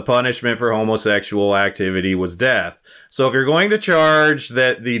 the punishment for homosexual activity was death. So if you're going to charge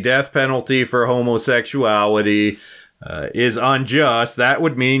that the death penalty for homosexuality is unjust, that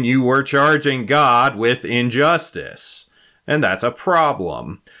would mean you were charging God with injustice. And that's a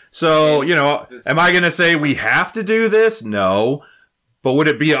problem. So, am I going to say we have to do this? No. But would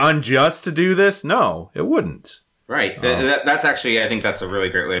it be unjust to do this? No, it wouldn't. Right. That's actually, I think that's a really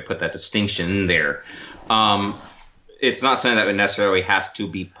great way to put that distinction there. It's not something that necessarily has to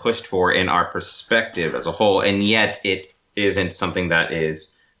be pushed for in our perspective as a whole, and yet it isn't something that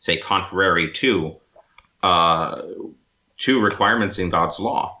is, say, contrary to requirements in God's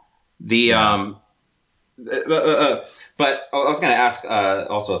law. But I was going to ask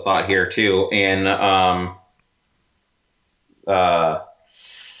also a thought here too, and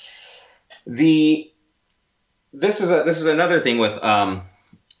this is another thing with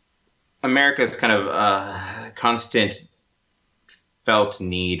America's kind of constant felt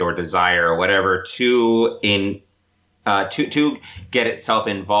need or desire or whatever to get itself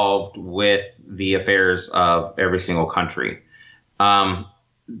involved with the affairs of every single country.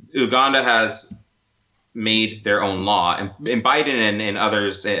 Uganda has made their own law, and Biden and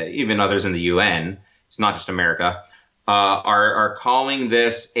others, even others in the UN, it's not just America, are calling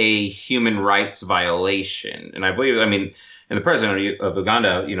this a human rights violation. And I believe, and the president of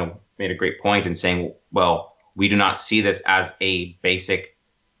Uganda, made a great point in saying, well, we do not see this as a basic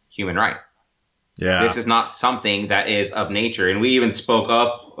human right. Yeah. This is not something that is of nature. And we even spoke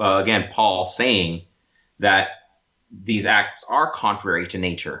of, again, Paul saying that these acts are contrary to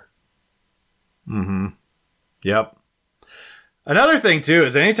nature. Mm-hmm. Yep. Another thing, too,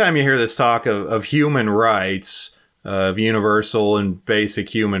 is anytime you hear this talk of human rights, of universal and basic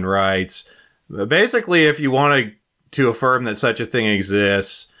human rights, basically, if you want to affirm that such a thing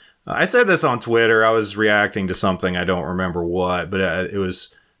exists, I said this on Twitter. I was reacting to something, I don't remember what, but it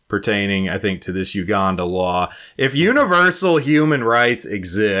was pertaining, I think, to this Uganda law. If universal human rights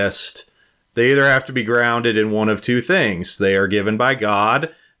exist, they either have to be grounded in one of two things. They are given by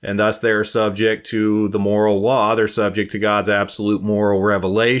God, and thus they are subject to the moral law. They're subject to God's absolute moral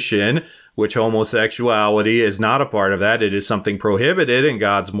revelation, which homosexuality is not a part of that. It is something prohibited in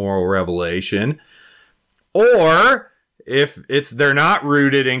God's moral revelation. Or if they're not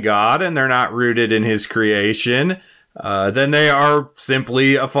rooted in God and they're not rooted in his creation, then they are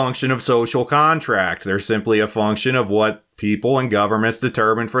simply a function of social contract. They're simply a function of what people and governments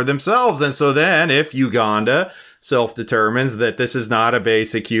determine for themselves. And so then if Uganda self-determines that this is not a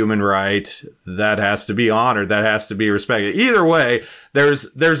basic human right, that has to be honored, that has to be respected. Either way,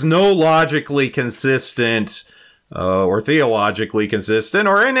 there's no logically consistent or theologically consistent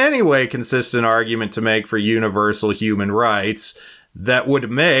or in any way consistent argument to make for universal human rights that would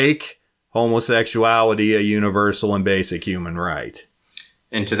make homosexuality a universal and basic human right.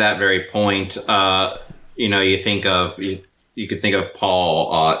 And to that very point, you think of you could think of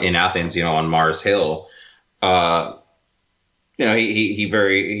Paul in Athens, on Mars Hill.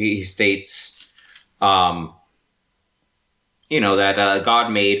 He states, that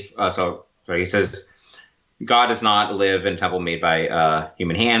God made. He says, God does not live in a temple made by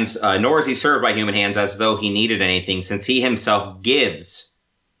human hands, nor is he served by human hands as though he needed anything, since he himself gives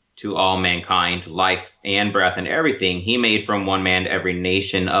to all mankind life and breath and everything. He made from one man every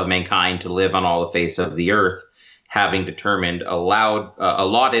nation of mankind to live on all the face of the earth, having determined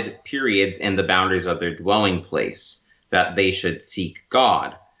allotted periods and the boundaries of their dwelling place, that they should seek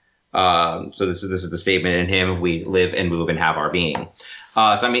God. So this is the statement: in him we live and move and have our being.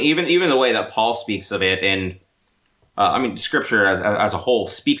 Even the way that Paul speaks of it, and Scripture as a whole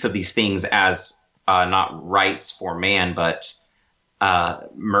speaks of these things as not rights for man, but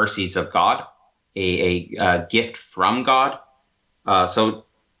mercies of God, a gift from God. So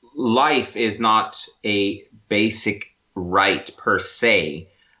life is not a basic right per se.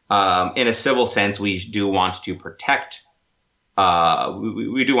 In a civil sense, we do want to protect.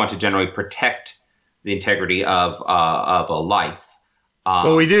 We do want to generally protect the integrity of a life.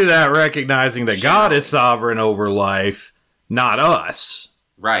 But we do that recognizing that God is sovereign over life, not us.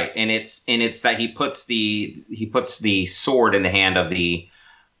 Right, and it's that he puts the sword in the hand of the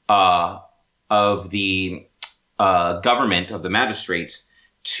government, of the magistrates,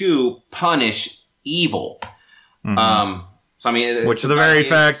 to punish evil. Mm-hmm. So I mean, which the very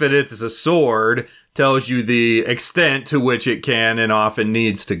fact that it's a sword tells you the extent to which it can and often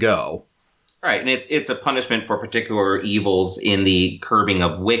needs to go. Right, and it's a punishment for particular evils in the curbing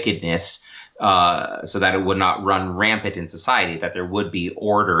of wickedness, so that it would not run rampant in society, that there would be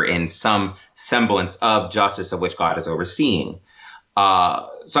order and some semblance of justice of which God is overseeing. So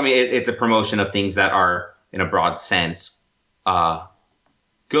I mean, it's a promotion of things that are, in a broad sense,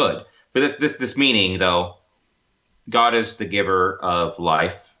 good. But this meaning, though, God is the giver of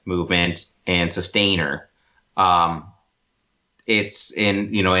life, movement, and sustainer. It's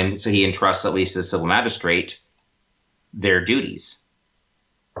in, and so he entrusts at least the civil magistrate their duties.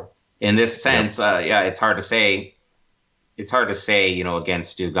 In this sense, it's hard to say. It's hard to say,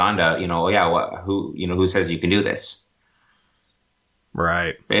 against Uganda, who says you can do this?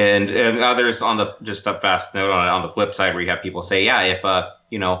 Right. And others on the, just a fast note on the flip side, where you have people say,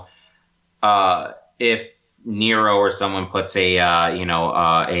 if Nero or someone puts if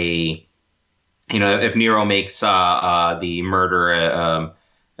Nero makes the murder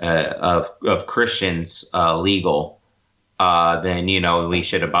of Christians legal, then we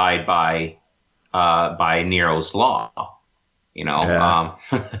should abide by Nero's law. Yeah.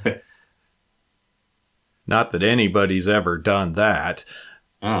 Not that anybody's ever done that.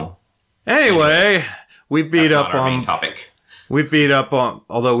 Oh. Anyway, we beat up not our on main topic. We beat up on,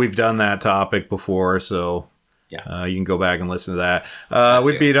 although we've done that topic before, so yeah, you can go back and listen to that.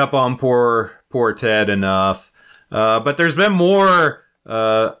 We beat up on poor Ted enough, but there's been more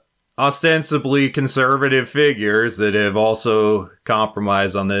ostensibly conservative figures that have also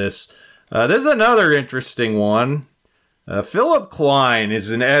compromised on this. There's another interesting one. Philip Klein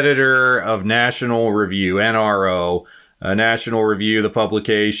is an editor of National Review, NRO. National Review, the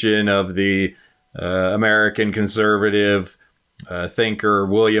publication of the American conservative thinker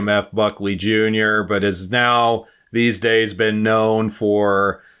William F. Buckley Jr., but has now these days been known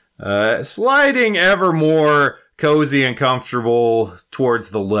for sliding ever more cozy and comfortable towards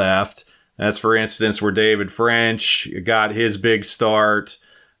the left. That's, for instance, where David French got his big start,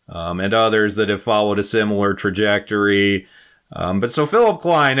 and others that have followed a similar trajectory. But so Philip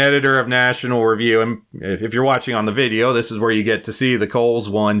Klein, editor of National Review, and if you're watching on the video, this is where you get to see the Coles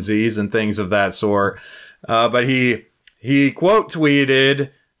onesies and things of that sort. But he quote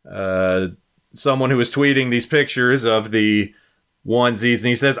tweeted someone who was tweeting these pictures of the onesies, and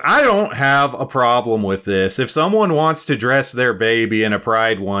he says, "I don't have a problem with this. If someone wants to dress their baby in a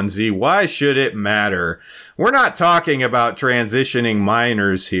pride onesie, why should it matter? We're not talking about transitioning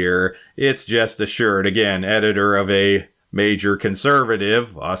minors here. It's just a shirt." Again, editor of a major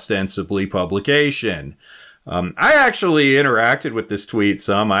conservative, ostensibly, publication. I actually interacted with this tweet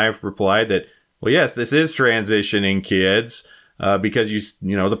some. I replied that, well, yes, this is transitioning kids, because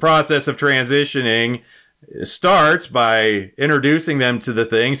the process of transitioning starts by introducing them to the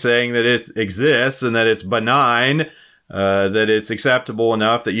thing, saying that it exists and that it's benign, that it's acceptable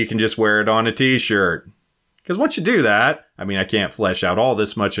enough that you can just wear it on a t-shirt. Because once you do that, I mean, I can't flesh out all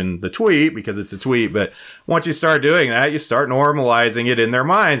this much in the tweet because it's a tweet, but once you start doing that, you start normalizing it in their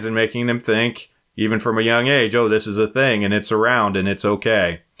minds and making them think, even from a young age, oh, this is a thing and it's around and it's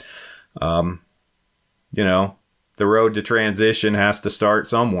okay. The road to transition has to start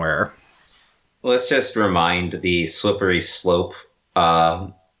somewhere. Let's just remind the slippery slope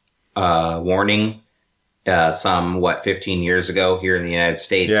warning 15 years ago here in the United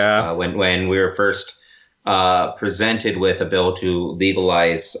States, when we were first presented with a bill to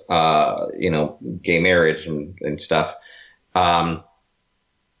legalize, gay marriage and stuff. The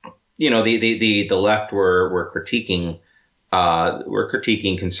left were critiquing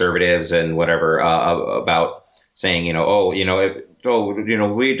conservatives and whatever about saying,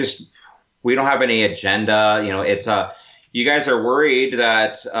 we don't have any agenda. It's you guys are worried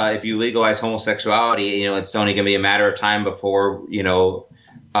that if you legalize homosexuality, it's only going to be a matter of time before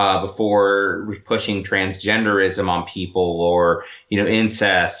pushing transgenderism on people or,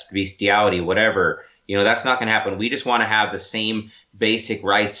 incest, bestiality, whatever. That's not going to happen. We just want to have the same basic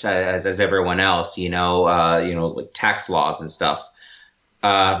rights as everyone else, like tax laws and stuff.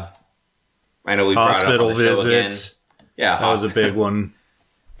 I know we brought hospital it up on the visits. Show again. Yeah, that was a big one.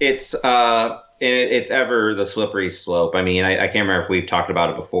 It's ever the slippery slope. I mean, I can't remember if we've talked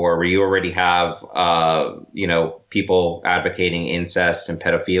about it before, where you already have, people advocating incest and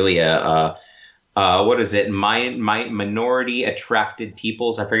pedophilia. What is it? Minority attracted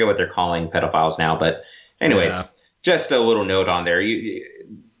peoples. I forget what they're calling pedophiles now, but anyways, just a little note on there.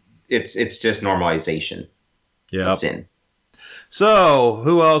 It's just normalization. Yeah. Of sin. So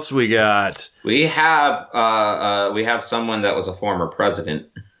who else we got? We have someone that was a former president.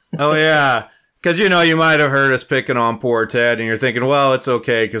 Oh yeah. Because, you might have heard us picking on poor Ted, and you're thinking, well, it's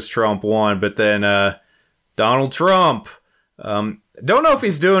okay because Trump won. But then Donald Trump, don't know if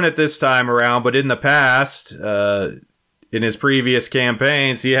he's doing it this time around, but in the past, in his previous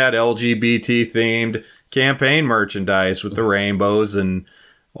campaigns, he had LGBT-themed campaign merchandise with the rainbows and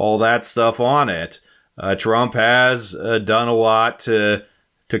all that stuff on it. Trump has done a lot to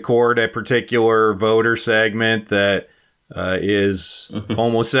court a particular voter segment that is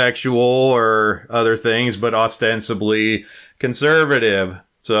homosexual or other things, but ostensibly conservative.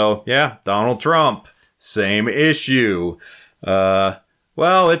 So, yeah, Donald Trump, same issue.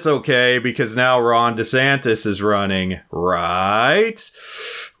 Well, it's okay because now Ron DeSantis is running, right?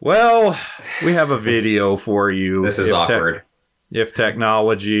 Well, we have a video for you. This is awkward. If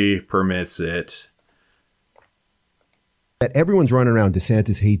technology permits it. That everyone's running around,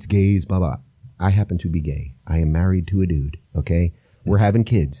 DeSantis hates gays, blah, blah. I happen to be gay. I am married to a dude, okay? We're having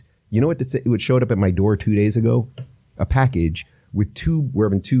kids. You know what showed up at my door 2 days ago? A package with we're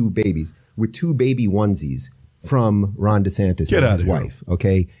having two babies, with two baby onesies from Ron DeSantis and his wife,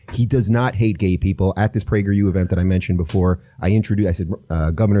 okay? He does not hate gay people. At this PragerU event that I mentioned before, I said,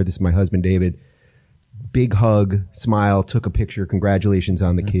 Governor, this is my husband, David. Big hug, smile, took a picture. Congratulations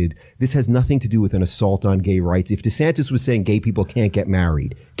on the kid. This has nothing to do with an assault on gay rights. If DeSantis was saying gay people can't get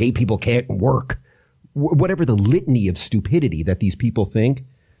married, gay people can't work, whatever the litany of stupidity that these people think,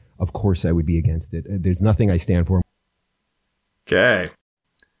 of course I would be against it. There's nothing I stand for. Okay.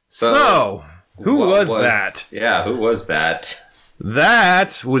 So who was that? Yeah, who was that?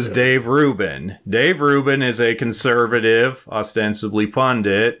 That was Dave Rubin. Dave Rubin is a conservative, ostensibly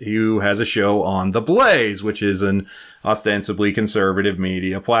pundit, who has a show on The Blaze, which is an ostensibly conservative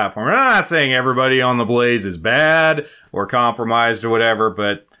media platform. And I'm not saying everybody on The Blaze is bad or compromised or whatever,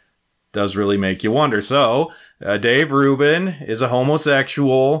 but it does really make you wonder. So, Dave Rubin is a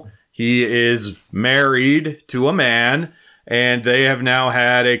homosexual. He is married to a man, and they have now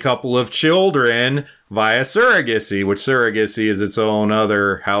had a couple of children via surrogacy, which surrogacy is its own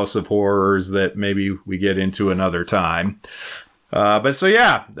other house of horrors that maybe we get into another time. But so,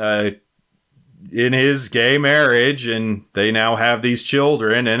 yeah, in his gay marriage, and they now have these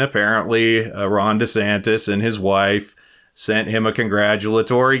children, and apparently Ron DeSantis and his wife sent him a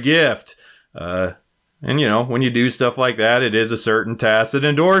congratulatory gift. And, when you do stuff like that, it is a certain tacit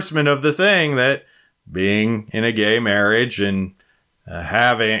endorsement of the thing that being in a gay marriage and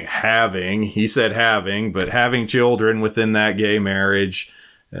having children within that gay marriage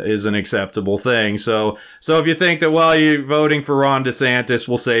is an acceptable thing. So if you think that, well, you voting for Ron DeSantis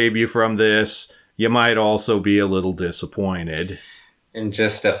will save you from this, you might also be a little disappointed. And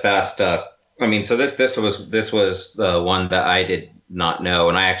just a fast, so this was the one that I did not know,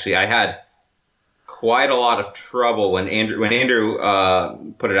 and I had quite a lot of trouble when Andrew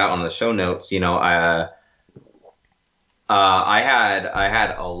put it out on the show notes. I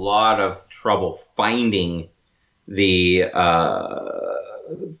had a lot of trouble finding the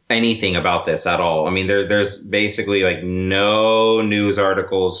anything about this at all. I mean, there's basically like no news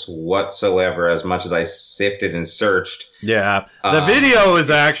articles whatsoever, as much as I sifted and searched. Yeah, the video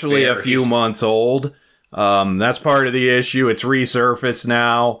is actually a few months old. That's part of the issue. It's resurfaced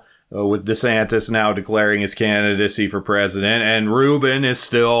now with DeSantis now declaring his candidacy for president, and Rubin is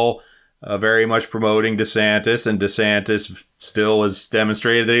still very much promoting DeSantis, and DeSantis still has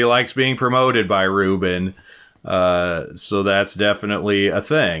demonstrated that he likes being promoted by Rubin. So that's definitely a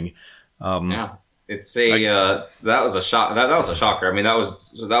thing. Yeah, it's that was a shock. That was a shocker. I mean, that was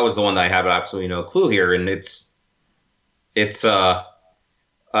the one that I have absolutely no clue here, and it's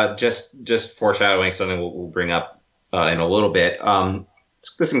just foreshadowing something we'll bring up in a little bit.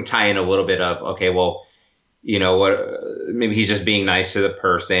 This can tie in a little bit of, okay, well, maybe he's just being nice to the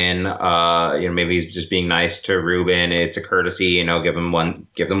person. Maybe he's just being nice to Rubin. It's a courtesy, give them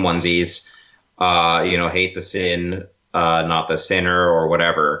onesies. Hate the sin, not the sinner, or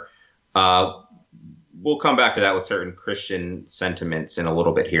whatever. We'll come back to that with certain Christian sentiments in a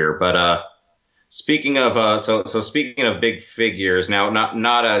little bit here. But speaking of speaking of big figures, now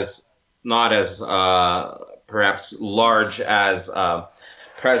not as perhaps large as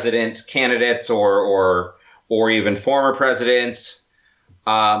president candidates or even former presidents.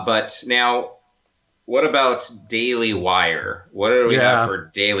 But now, what about Daily Wire? What do we have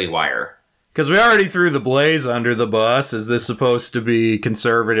for Daily Wire? Because we already threw the Blaze under the bus. Is this supposed to be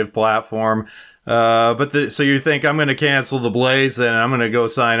conservative platform? So you think I'm going to cancel the Blaze and I'm going to go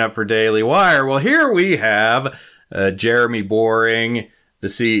sign up for Daily Wire? Well, here we have Jeremy Boring, the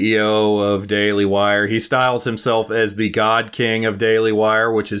CEO of Daily Wire. He styles himself as the God King of Daily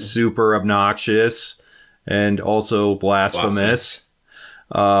Wire, which is super obnoxious and also blasphemous.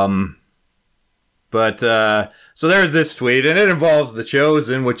 But so there's this tweet, and it involves The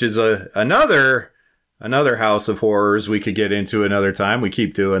Chosen, which is another house of horrors we could get into another time. We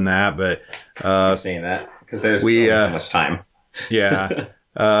keep doing that, but I'm saying that because there's only so much time. Yeah.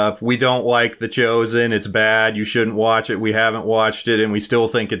 We don't like The Chosen. It's bad. You shouldn't watch it. We haven't watched it, and we still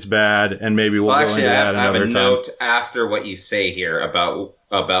think it's bad. And maybe we'll go into that another time. I have a note after what you say here about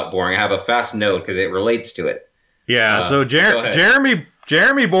boring. I have a fast note because it relates to it. Yeah. So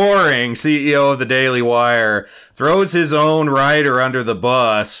Jeremy Boring, CEO of the Daily Wire, throws his own writer under the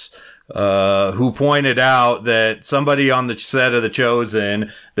bus. Who pointed out that somebody on the set of The Chosen,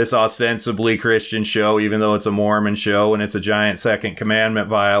 this ostensibly Christian show, even though it's a Mormon show and it's a giant Second Commandment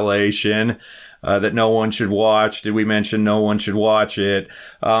violation, that no one should watch. Did we mention no one should watch it?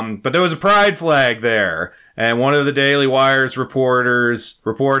 But there was a pride flag there, and one of the Daily Wire's reporters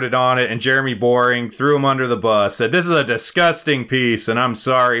reported on it, and Jeremy Boring threw him under the bus, said, "This is a disgusting piece, and I'm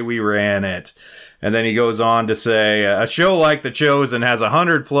sorry we ran it." And then he goes on to say, a show like The Chosen has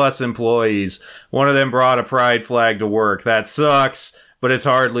 100+ employees. One of them brought a pride flag to work. That sucks, but it's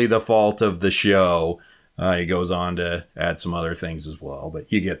hardly the fault of the show. He goes on to add some other things as well,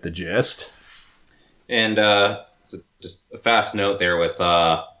 but you get the gist. And just a fast note there with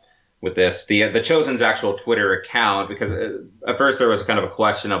this, the Chosen's actual Twitter account, because at first there was kind of a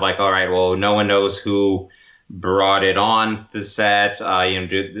question of like, all right, well, no one knows who brought it on the set, and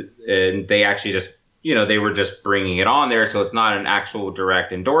they actually just, they were just bringing it on there, so it's not an actual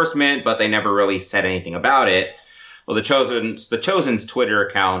direct endorsement, but they never really said anything about it. Well, the Chosen's Twitter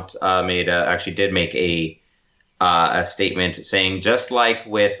account actually did make a statement saying, just like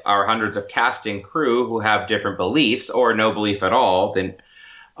with our hundreds of casting crew who have different beliefs or no belief at all, then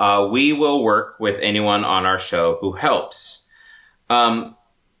we will work with anyone on our show who helps.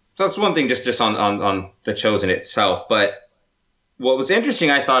 So that's one thing just on The Chosen itself. But what was interesting,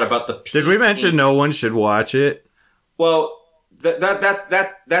 I thought, about the piece... Did we mention no one should watch it? Well,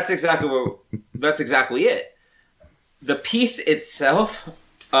 that's exactly it. The piece itself,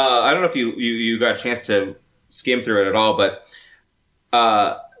 I don't know if you got a chance to skim through it at all, but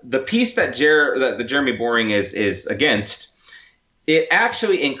the piece that Jeremy Boring is against, it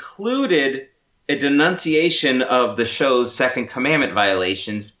actually included a denunciation of the show's Second Commandment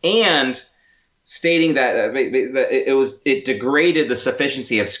violations and stating that it degraded the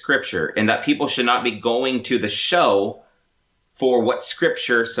sufficiency of Scripture and that people should not be going to the show for what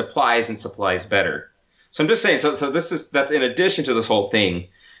Scripture supplies and supplies better. So I'm just saying. So that's in addition to this whole thing.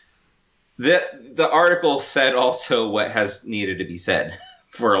 The article said also what has needed to be said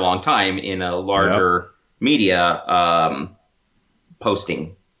for a long time in a larger media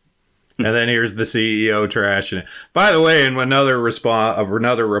posting. And then here's the CEO trashing it. By the way, in another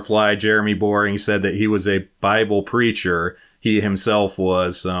reply, Jeremy Boring said that he was a Bible preacher. He himself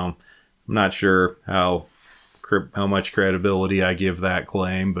was. So I'm not sure how much credibility I give that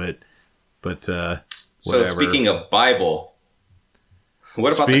claim, but whatever. So speaking of Bible,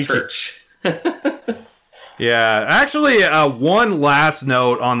 what about the church? Yeah, actually, one last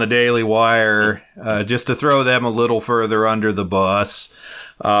note on the Daily Wire, just to throw them a little further under the bus.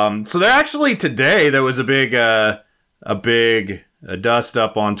 So today there was a big dust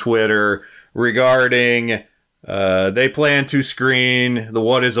up on Twitter regarding they plan to screen the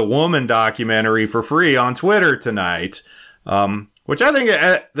What Is a Woman documentary for free on Twitter tonight. Which I think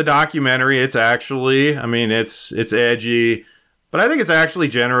the documentary, it's actually, it's edgy, but I think it's actually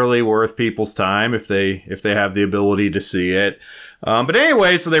generally worth people's time if they have the ability to see it. But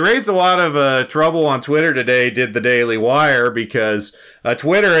anyway, so they raised a lot of trouble on Twitter today, did the Daily Wire, because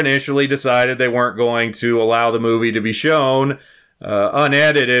Twitter initially decided they weren't going to allow the movie to be shown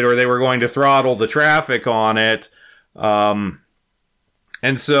unedited, or they were going to throttle the traffic on it.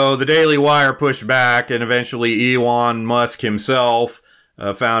 And so the Daily Wire pushed back, and eventually Elon Musk himself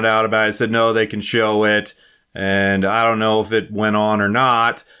found out about it, said no, they can show it. And I don't know if it went on or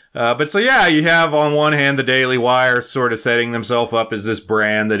not. But so, yeah, you have on one hand the Daily Wire sort of setting themselves up as this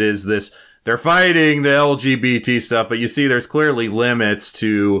brand that is this, they're fighting the LGBT stuff, but you see there's clearly limits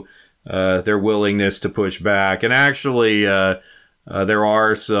to their willingness to push back. And actually, there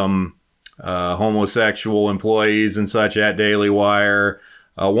are some homosexual employees and such at Daily Wire.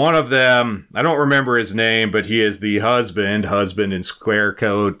 One of them, I don't remember his name, but he is the husband in scare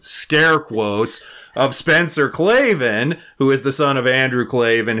quotes, of Spencer Klavan, who is the son of Andrew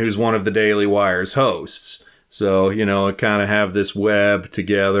Klavan, who's one of the Daily Wire's hosts. So, it kind of have this web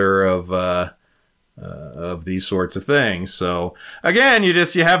together of these sorts of things. So, again, you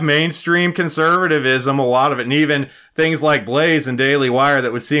have mainstream conservatism, a lot of it, and even things like Blaze and Daily Wire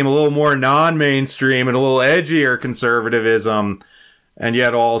that would seem a little more non-mainstream and a little edgier conservatism. and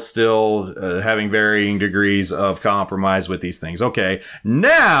yet all still having varying degrees of compromise with these things. Okay,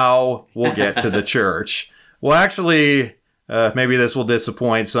 now we'll get to the church. Well, actually, maybe this will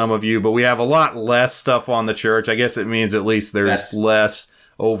disappoint some of you, but we have a lot less stuff on the church. I guess it means at least there's less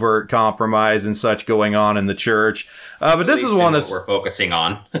overt compromise and such going on in the church. But this is one that's we're focusing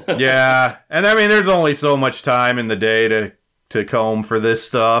on. Yeah, and I mean, there's only so much time in the day to comb for this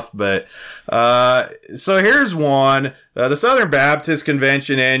stuff, but so here's one. The Southern Baptist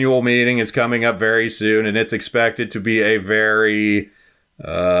Convention annual meeting is coming up very soon, and it's expected to be a very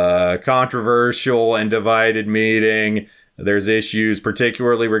controversial and divided meeting. There's issues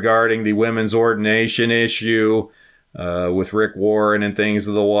particularly regarding the women's ordination issue with Rick Warren and things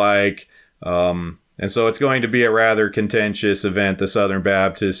of the like. And so it's going to be a rather contentious event, the Southern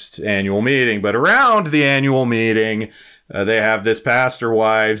Baptist annual meeting. But around the annual meeting, they have this Pastor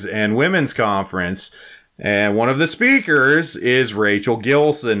Wives and Women's Conference. And one of the speakers is Rachel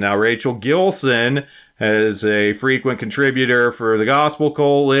Gilson. Now, Rachel Gilson is a frequent contributor for the Gospel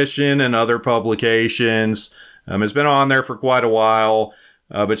Coalition and other publications. Has been on there for quite a while,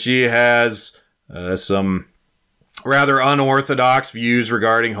 but she has some rather unorthodox views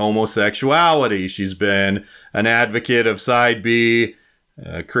regarding homosexuality. She's been an advocate of side B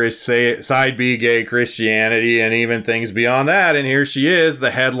gay Christianity and even things beyond that. And here she is,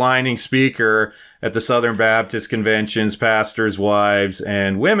 the headlining speaker at the Southern Baptist Convention's Pastors' Wives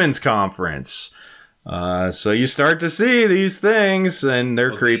and Women's Conference. So you start to see these things, and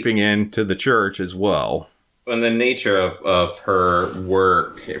they're creeping into the church as well. And the nature of her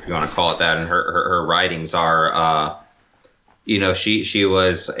work, if you want to call it that, and her writings are, she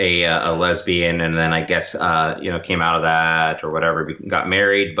was a lesbian, and then I guess, came out of that or whatever, got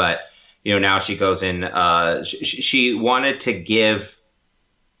married. But, now she goes in, she wanted to give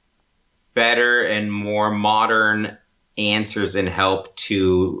better and more modern answers and help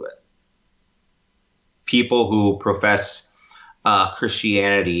to people who profess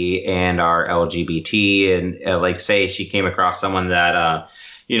Christianity and are LGBT, and say she came across someone that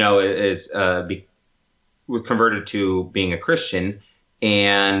is converted to being a Christian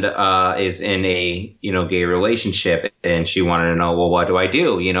and is in a gay relationship, and she wanted to know, well, what do I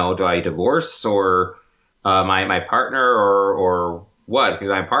do? Do I divorce or my partner or what? Because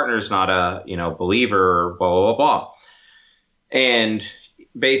my partner's not a believer, or blah blah blah blah. And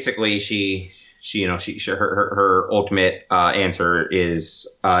basically her ultimate answer is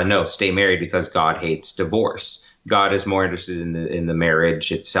no, stay married because God hates divorce. God is more interested in the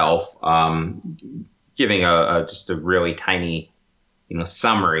marriage itself. Giving just a really tiny,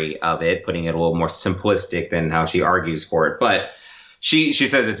 summary of it, putting it a little more simplistic than how she argues for it. But she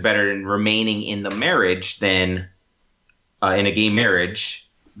says it's better in remaining in the marriage than in a gay marriage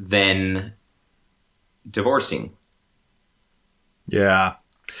than divorcing. Yeah.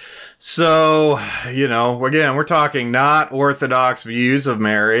 So, again, we're talking not orthodox views of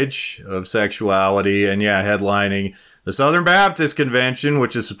marriage, of sexuality, and headlining the Southern Baptist Convention,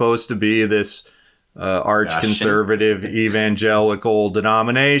 which is supposed to be this arch-conservative evangelical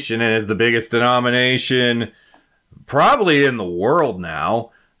denomination, and is the biggest denomination probably in the world now.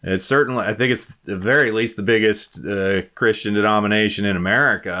 It's certainly, I think it's at the very least the biggest Christian denomination in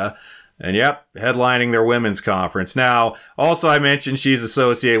America. And headlining their women's conference. Now, also I mentioned she's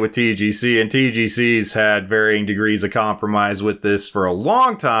associated with TGC, and TGC's had varying degrees of compromise with this for a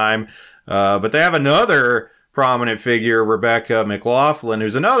long time. But they have another prominent figure, Rebecca McLaughlin,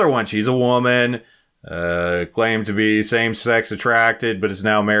 who's another one. She's a woman, claimed to be same-sex attracted, but is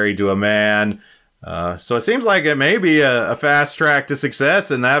now married to a man. So it seems like it may be a fast track to success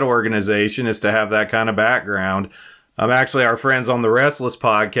in that organization is to have that kind of background. Actually, our friends on the Restless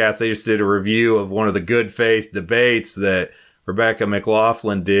podcast, they just did a review of one of the good faith debates that Rebecca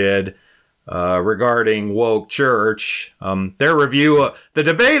McLaughlin did regarding woke church. Their review, the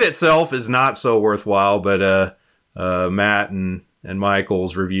debate itself is not so worthwhile, but Matt and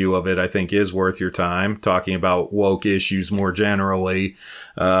Michael's review of it, I think, is worth your time, talking about woke issues more generally.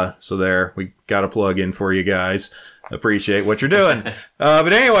 So there, we got a plug in for you guys. Appreciate what you're doing.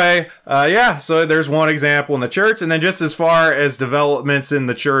 But anyway, so there's one example in the church. And then just as far as developments in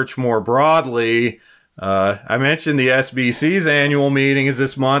the church more broadly, I mentioned the SBC's annual meeting is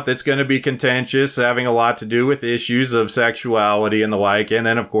this month. It's going to be contentious, having a lot to do with issues of sexuality and the like. And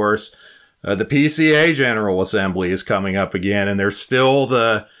then, of course, the PCA General Assembly is coming up again. And there's still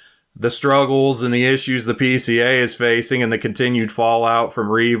the struggles and the issues the PCA is facing and the continued fallout from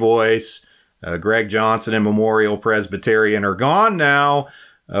Revoice. Greg Johnson and Memorial Presbyterian are gone now.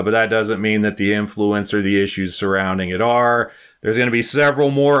 but that doesn't mean that the influence or the issues surrounding it are. There's going to be several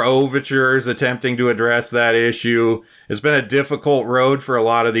more overtures attempting to address that issue. It's been a difficult road for a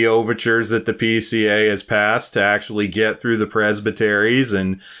lot of the overtures that the PCA has passed to actually get through the presbyteries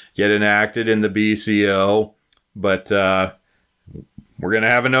and get enacted in the BCO. But we're going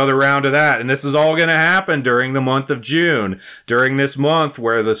to have another round of that. And this is all going to happen during the month of June. During this month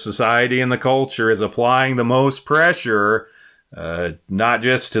where the society and the culture is applying the most pressure, not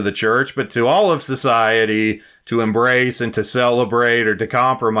just to the church, but to all of society, to embrace and to celebrate or to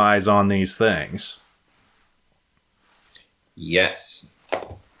compromise on these things. Yes.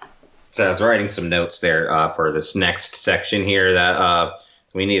 So I was writing some notes there for this next section here that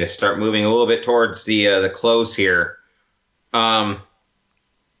we need to start moving a little bit towards the close here. So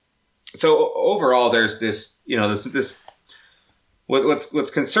overall, there's this,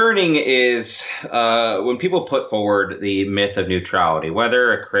 what's concerning is when people put forward the myth of neutrality,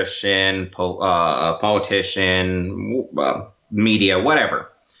 whether a Christian, a politician, media, whatever,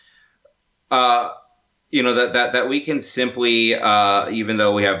 that we can simply, even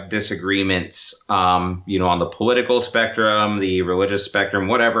though we have disagreements, on the political spectrum, the religious spectrum,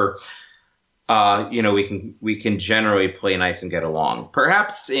 whatever, we can generally play nice and get along.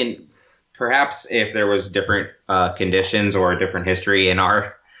 Perhaps if there was different conditions or a different history in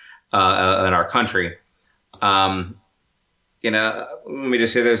our country, let me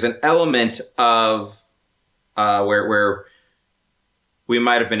just say there's an element of where we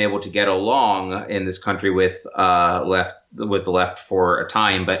might have been able to get along in this country with the left for a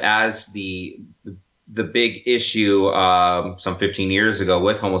time, but as the big issue some 15 years ago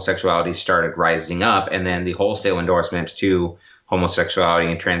with homosexuality started rising up, and then the wholesale endorsement to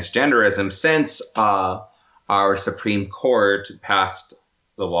homosexuality and transgenderism since our Supreme Court passed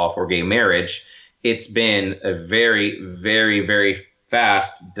the law for gay marriage, it's been a very, very, very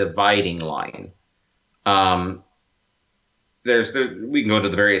fast dividing line. We can go into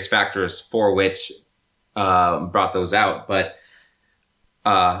the various factors for which brought those out, but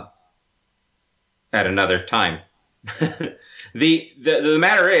at another time. The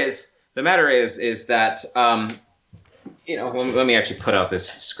matter is that let me actually put out this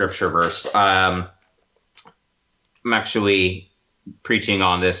scripture verse. I'm actually preaching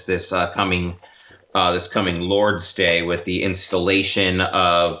on this coming Lord's Day with the installation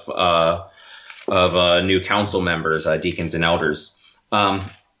of new council members, deacons and elders.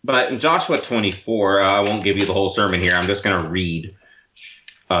 But in Joshua 24, I won't give you the whole sermon here. I'm just going to read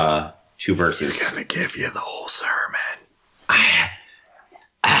 2 verses. He's going to give you the whole sermon.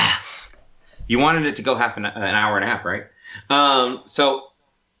 You wanted it to go an hour and a half, right? So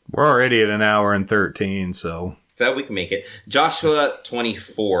we're already at an hour and 13, so we can make it. Joshua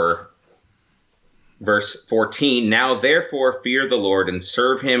 24, verse 14. Now therefore fear the Lord and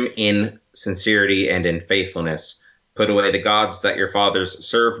serve him in sincerity and in faithfulness. Put away the gods that your fathers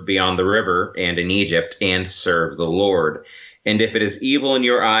served beyond the river and in Egypt, and serve the Lord. And if it is evil in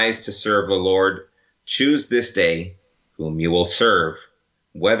your eyes to serve the Lord, choose this day whom you will serve,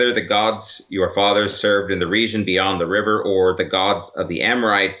 whether the gods your fathers served in the region beyond the river, or the gods of the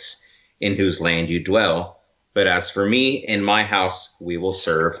Amorites in whose land you dwell. But as for me and my house, we will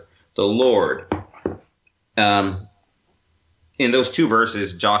serve the Lord. In those 2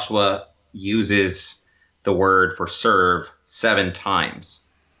 verses, Joshua uses the word for serve 7 times.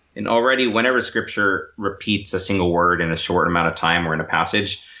 And already, whenever Scripture repeats a single word in a short amount of time or in a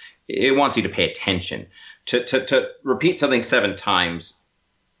passage, it wants you to pay attention. To repeat something 7 times,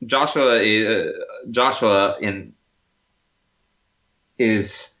 Joshua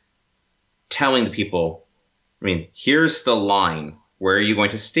is telling the people, here's the line. Where are you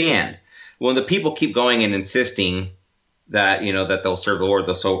going to stand? Well, the people keep going and insisting that, that they'll serve the Lord,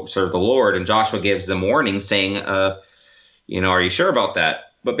 they'll serve the Lord. And Joshua gives them warning saying, are you sure about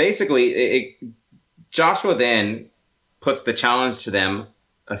that? But basically, Joshua then puts the challenge to them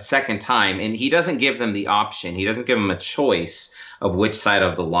a second time, and he doesn't give them the option. He doesn't give them a choice of which side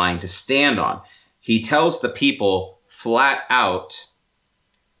of the line to stand on. He tells the people flat out,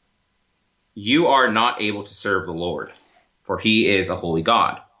 you are not able to serve the Lord, for he is a holy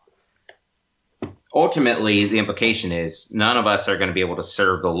God. Ultimately, the implication is none of us are going to be able to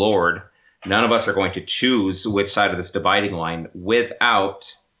serve the Lord. None of us are going to choose which side of this dividing line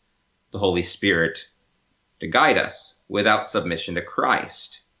without the Holy Spirit to guide us, without submission to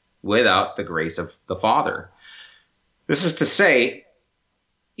Christ, without the grace of the Father. This is to say,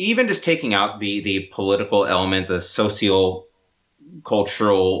 even just taking out the political element, the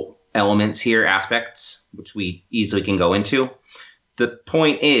socio-cultural elements here, aspects, which we easily can go into, the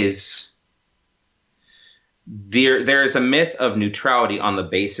point is, there is a myth of neutrality on the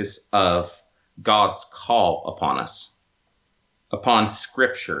basis of God's call upon us, upon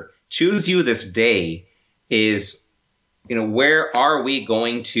Scripture. Choose you this day is, where are we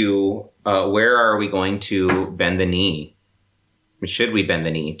going to bend the knee? Should we bend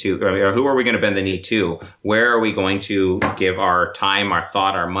the knee to? Or who are we going to bend the knee to? Where are we going to give our time, our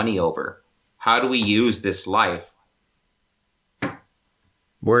thought, our money over? How do we use this life?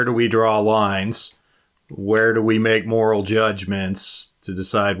 Where do we draw lines? Where do we make moral judgments to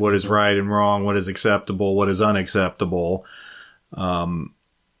decide what is right and wrong, what is acceptable, what is unacceptable?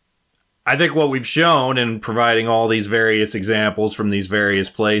 I think what we've shown in providing all these various examples from these various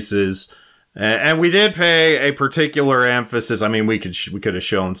places, and we did pay a particular emphasis. I mean, we could have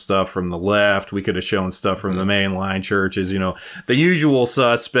shown stuff from the left, we could have shown stuff from the mainline churches, the usual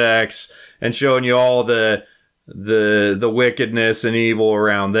suspects, and showing you all the wickedness and evil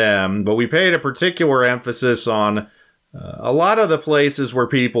around them. But we paid a particular emphasis on a lot of the places where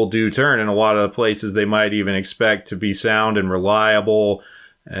people do turn, and a lot of the places they might even expect to be sound and reliable,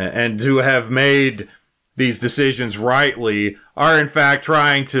 and to have made these decisions rightly are in fact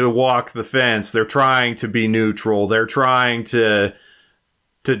trying to walk the fence. They're trying to be neutral. They're trying to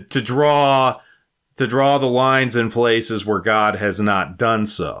draw the lines in places where God has not done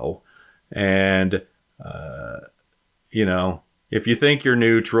so. And if you think you're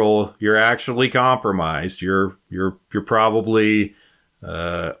neutral, you're actually compromised. You're probably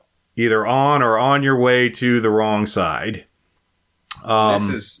either on your way to the wrong side.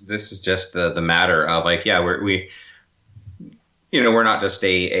 This is just the matter of we're not just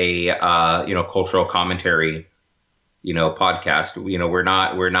a cultural commentary podcast.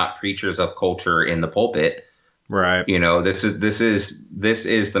 We're not preachers of culture in the pulpit. Right. This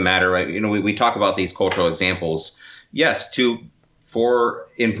is the matter, right? We talk about these cultural examples, yes, for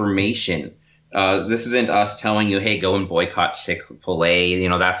information. This isn't us telling you, hey, go and boycott Chick-fil-A.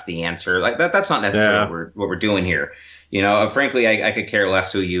 That's the answer. Like that's not necessarily what we're doing here. Frankly, I could care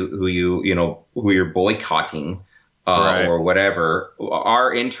less who you're boycotting, right, or whatever.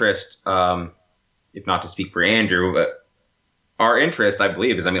 Our interest, if not to speak for Andrew, but our interest, I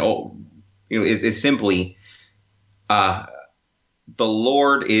believe, is simply, the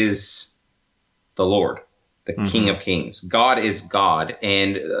Lord is the Lord, the King of Kings. God is God,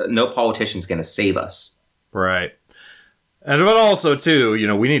 and no politician's going to save us. Right. But also, too,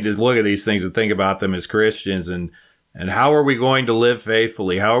 we need to look at these things and think about them as Christians, and how are we going to live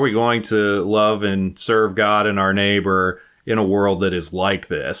faithfully? How are we going to love and serve God and our neighbor in a world that is like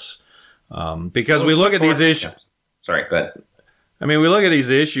this? Because we look at these issues. Sorry, go ahead. I mean, we look at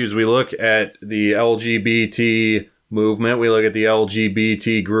these issues. We look at the LGBT movement. We look at the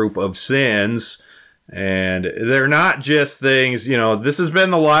LGBT group of sins. And they're not just things, this has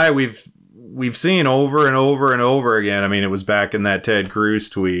been the lie we've seen over and over and over again. I mean, it was back in that Ted Cruz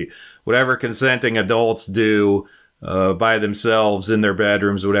tweet. Whatever consenting adults do by themselves in their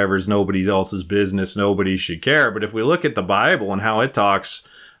bedrooms, whatever is nobody else's business, nobody should care. But if we look at the Bible and how it talks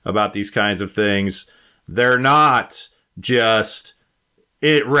about these kinds of things, they're not just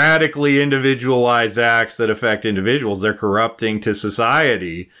radically individualized acts that affect individuals. They're corrupting to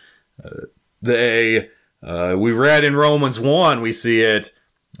society. We read in Romans 1, we see it,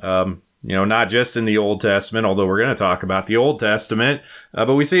 not just in the Old Testament, although we're going to talk about the Old Testament,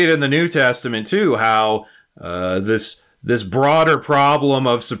 but we see it in the New Testament too, how this broader problem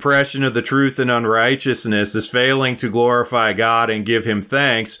of suppression of the truth and unrighteousness, this failing to glorify God and give him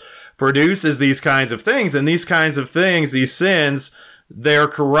thanks, produces these kinds of things. And these kinds of things, these sins, they're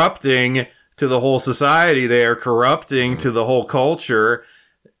corrupting to the whole society. They are corrupting to the whole culture.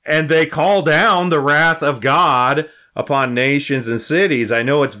 And they call down the wrath of God upon nations and cities. I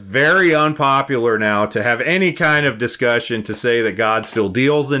know it's very unpopular now to have any kind of discussion to say that God still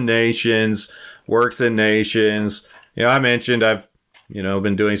deals in nations, works in nations. I mentioned I've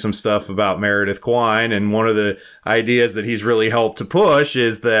been doing some stuff about Meredith Quine, and one of the ideas that he's really helped to push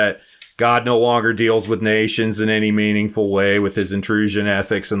is that God no longer deals with nations in any meaningful way with his intrusion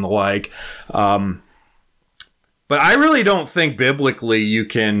ethics and the like. But I really don't think biblically you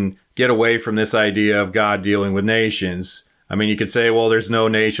can get away from this idea of God dealing with nations. I mean, you could say, well, there's no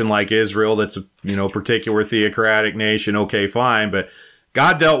nation like Israel that's a particular theocratic nation. Okay, fine. But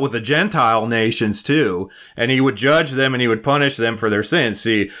God dealt with the Gentile nations too, and he would judge them and he would punish them for their sins.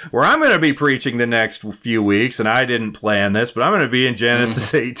 See, where I'm going to be preaching the next few weeks, and I didn't plan this, but I'm going to be in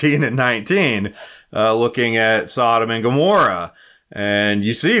Genesis 18 and 19, looking at Sodom and Gomorrah. And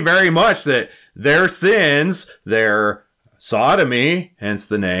you see very much that their sins, their sodomy, hence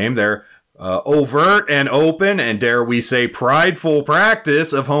the name, their overt and open, and dare we say prideful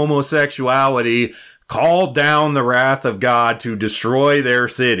practice of homosexuality called down the wrath of God to destroy their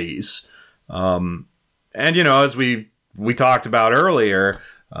cities. And, as we talked about earlier,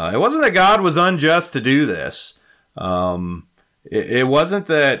 it wasn't that God was unjust to do this. It wasn't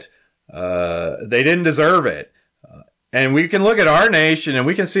that they didn't deserve it. And we can look at our nation and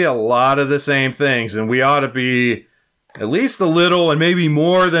we can see a lot of the same things, and we ought to be at least a little, and maybe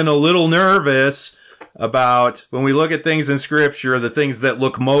more than a little, nervous about when we look at things in Scripture, the things that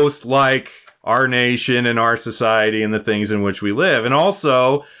look most like our nation and our society and the things in which we live. And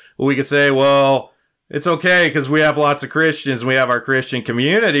also, we could say, well, it's okay because we have lots of Christians and we have our Christian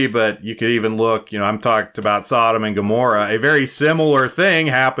community, but you could even look, I'm talked about Sodom and Gomorrah. A very similar thing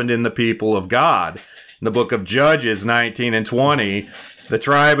happened in the people of God. In the book of Judges 19 and 20, the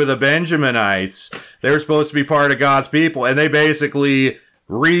tribe of the Benjaminites, they were supposed to be part of God's people, and they basically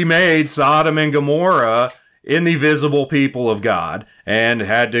remade Sodom and Gomorrah in the visible people of God, and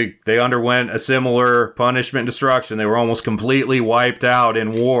they underwent a similar punishment and destruction. They were almost completely wiped out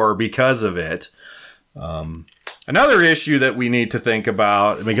in war because of it. Another issue that we need to think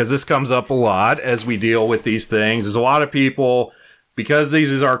about, because this comes up a lot as we deal with these things, is a lot of people, because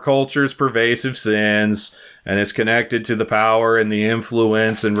these is our culture's pervasive sins, and it's connected to the power and the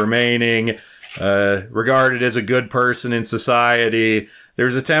influence and remaining regarded as a good person in society,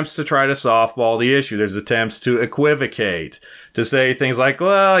 there's attempts to try to softball the issue. There's attempts to equivocate, to say things like,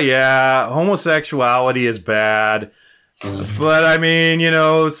 well, yeah, homosexuality is bad, but I mean,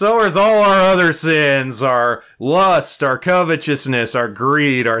 so is all our other sins, our lust, our covetousness, our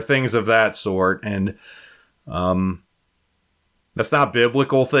greed, our things of that sort. And that's not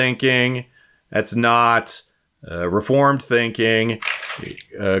biblical thinking. That's not Reformed thinking.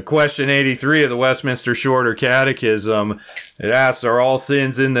 Question 83 of the Westminster Shorter Catechism, it asks, are all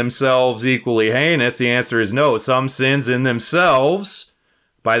sins in themselves equally heinous? The answer is no. Some sins in themselves,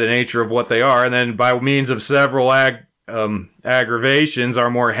 by the nature of what they are, and then by means of several aggravations, are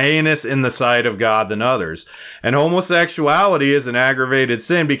more heinous in the sight of God than others. And homosexuality is an aggravated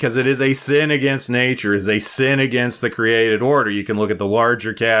sin because it is a sin against nature, is a sin against the created order. You can look at the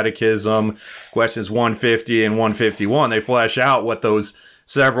larger catechism, questions 150 and 151. They flesh out what those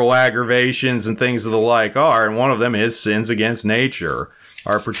several aggravations and things of the like are, and one of them is sins against nature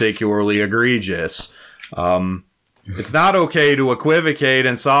are particularly egregious. It's not okay to equivocate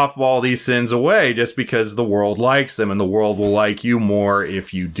and softball these sins away just because the world likes them, and the world will like you more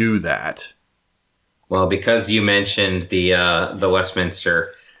if you do that. Well, because you mentioned the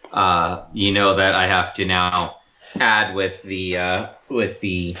Westminster, that I have to now add with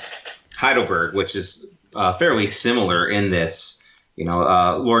the Heidelberg, which is fairly similar in this.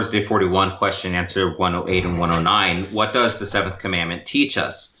 Lord's Day 41, question answer 108 and 109. What does the seventh commandment teach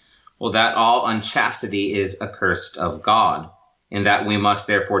us? Well, that all unchastity is accursed of God, and that we must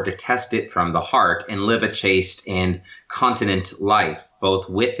therefore detest it from the heart and live a chaste and continent life, both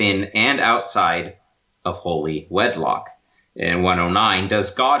within and outside of holy wedlock. And 109,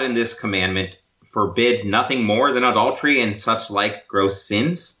 does God in this commandment forbid nothing more than adultery and such like gross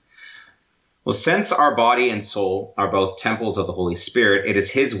sins? Well, since our body and soul are both temples of the Holy Spirit, it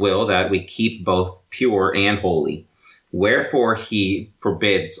is his will that we keep both pure and holy. Wherefore he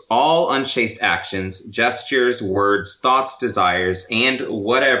forbids all unchaste actions, gestures, words, thoughts, desires, and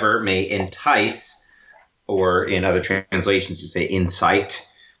whatever may entice, or in other translations you say incite,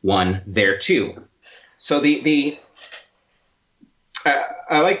 one thereto. So I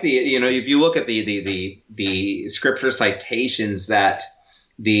like if you look at the scripture citations that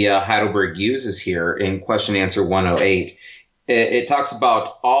the Heidelberg uses here in question answer 108, it talks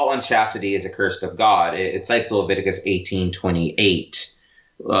about all unchastity is accursed of God. It cites Leviticus 18:28.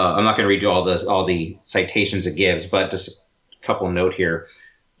 I'm not going to read you all the citations it gives, but just a couple note here.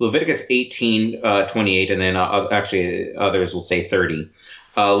 Leviticus 18:28, and then actually others will say 30.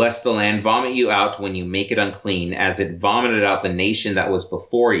 Lest the land vomit you out when you make it unclean, as it vomited out the nation that was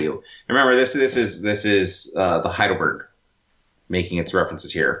before you. And remember, this is the Heidelberg making its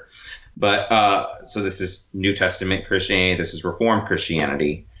references here. But so this is New Testament Christianity. This is Reformed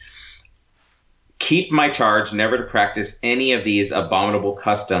Christianity. Keep my charge never to practice any of these abominable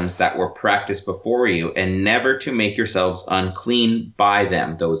customs that were practiced before you, and never to make yourselves unclean by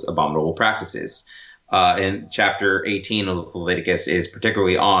them, those abominable practices. And chapter 18 of Leviticus is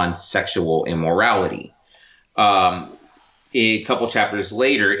particularly on sexual immorality. A couple chapters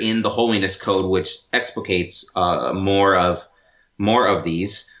later in the Holiness Code, which explicates more of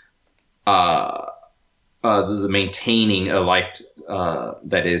these, the maintaining a life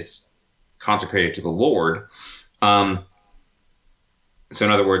that is consecrated to the Lord. So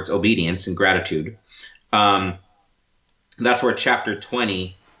in other words, obedience and gratitude. That's where chapter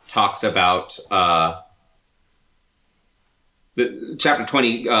 20 talks about chapter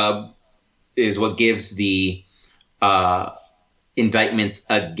 20 is what gives the indictments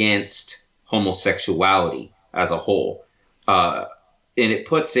against homosexuality as a whole. And it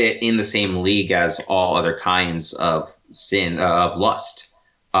puts it in the same league as all other kinds of sin, of lust,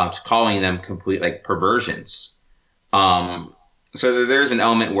 calling them complete like perversions. So there's an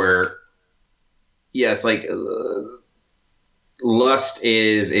element where, yes, like lust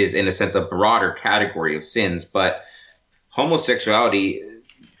is in a sense a broader category of sins, but homosexuality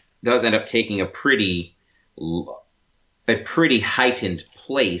does end up taking a pretty heightened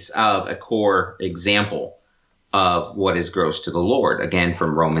place of a core example of what is gross to the Lord, again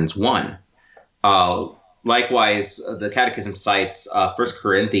from Romans 1. Likewise, the Catechism cites 1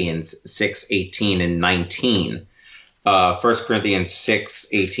 Corinthians 6:18 and 19. 1 Corinthians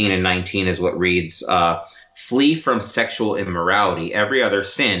 6:18 and 19 is what reads, flee from sexual immorality. Every other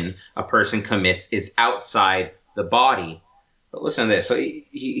sin a person commits is outside the body. But listen to this. So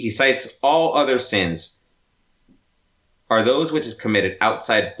he cites all other sins are those which is committed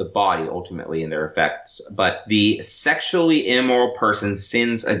outside the body, ultimately, in their effects. But the sexually immoral person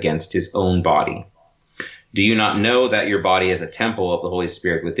sins against his own body. Do you not know that your body is a temple of the Holy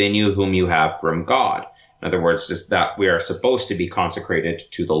Spirit within you, whom you have from God? In other words, just that we are supposed to be consecrated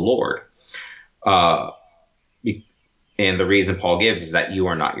to the Lord. And the reason Paul gives is that you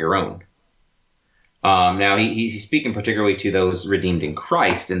are not your own. Now, he's speaking particularly to those redeemed in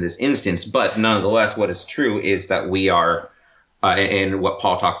Christ in this instance, but nonetheless, what is true is that we are, and what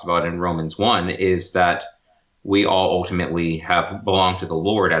Paul talks about in Romans 1, is that we all ultimately have belonged to the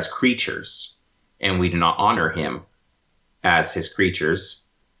Lord as creatures, and we do not honor him as his creatures.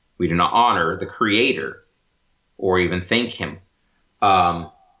 We do not honor the Creator or even thank him.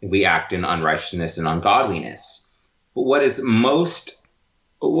 We act in unrighteousness and ungodliness. But what is most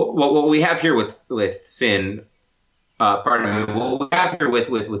what we have here with sin, what we have here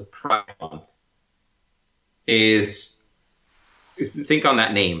with Pride Month is, think on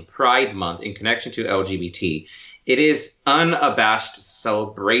that name, Pride Month, in connection to LGBT. It is unabashed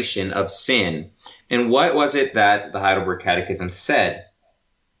celebration of sin. And what was it that the Heidelberg Catechism said?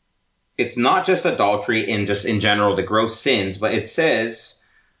 It's not just adultery and just in general the gross sins, but it says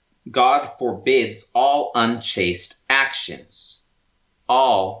God forbids all unchaste actions.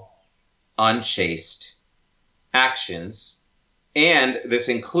 All unchaste actions, and this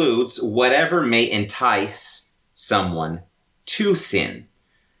includes whatever may entice someone to sin.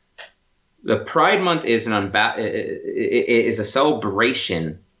 The Pride Month is is a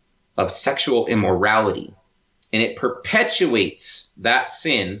celebration of sexual immorality, and it perpetuates that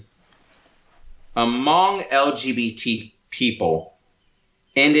sin among LGBT people,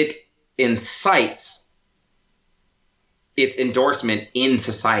 and it incites its endorsement in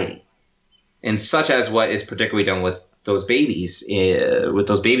society, and such as what is particularly done with those babies, with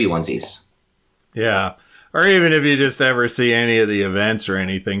those baby onesies. Yeah. Or even if you just ever see any of the events or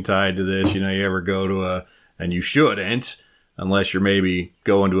anything tied to this, you ever go to and you shouldn't, unless you're maybe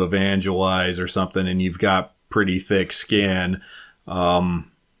going to evangelize or something and you've got pretty thick skin.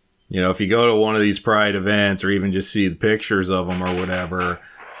 If you go to one of these pride events or even just see the pictures of them or whatever,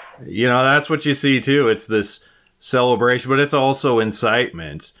 that's what you see too. It's this celebration, but it's also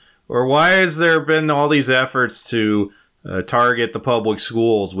incitement. Or why has there been all these efforts to target the public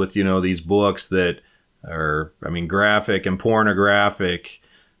schools with, these books that are, graphic and pornographic,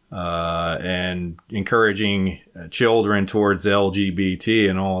 and encouraging children towards LGBT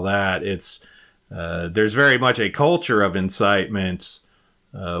and all that? It's there's very much a culture of incitement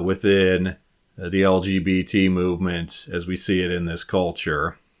within the LGBT movement as we see it in this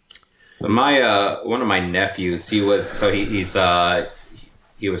culture. One of my nephews, he was 10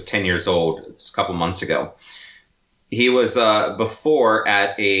 years old just a couple months ago. He was before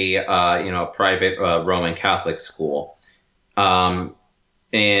at a private Roman Catholic school, and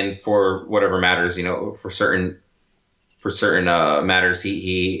for whatever matters, for certain matters,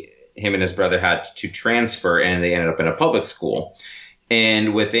 him and his brother had to transfer, and they ended up in a public school.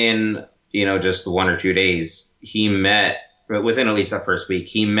 And within just 1 or 2 days, he met, within at least that first week,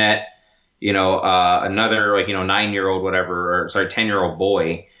 he met another 9-year-old, 10-year-old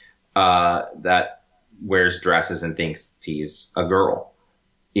boy that wears dresses and thinks he's a girl.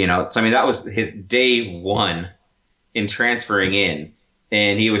 So that was his day one in transferring in,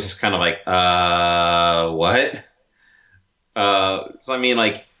 and he was just kind of like, what?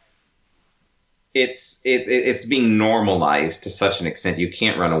 It's being normalized to such an extent you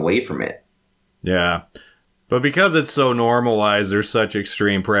can't run away from it. Yeah. But because it's so normalized, there's such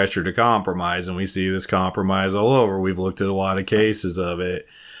extreme pressure to compromise, and we see this compromise all over. We've looked at a lot of cases of it.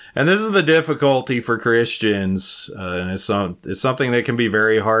 And this is the difficulty for Christians, and it's something that can be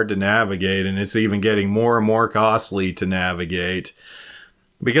very hard to navigate, and it's even getting more and more costly to navigate.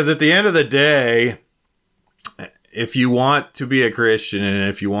 Because at the end of the day, if you want to be a Christian and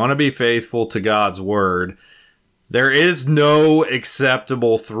if you want to be faithful to God's word, there is no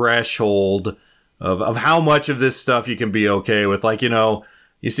acceptable threshold of how much of this stuff you can be okay with. Like,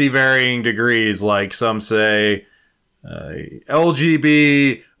 you see varying degrees, like some say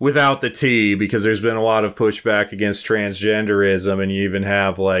LGB without the T, because there's been a lot of pushback against transgenderism, and you even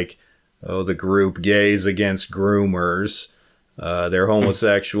have the group Gays Against Groomers. They're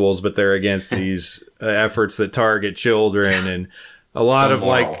homosexuals, but they're against these efforts that target children, and a lot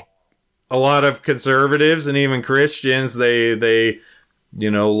of conservatives and even Christians, they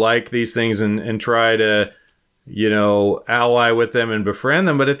like these things and try to ally with them and befriend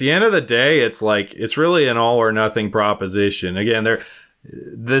them. But at the end of the day, it's really an all or nothing proposition. Again,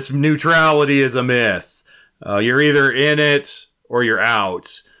 this neutrality is a myth. You're either in it or you're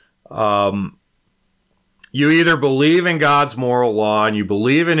out. You either believe in God's moral law and you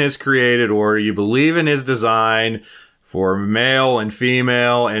believe in his created order, you believe in his design for male and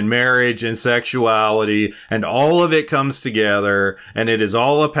female and marriage and sexuality, and all of it comes together, and it is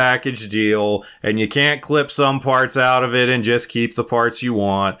all a package deal, and you can't clip some parts out of it and just keep the parts you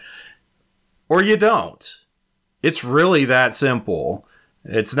want, or you don't. It's really that simple.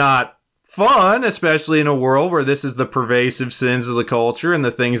 It's not fun, especially in a world where this is the pervasive sins of the culture and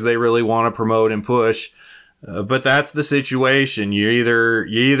the things they really want to promote and push. But that's the situation. You either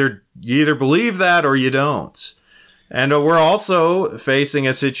believe that or you don't. And we're also facing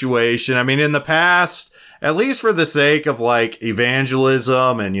a situation, in the past, at least for the sake of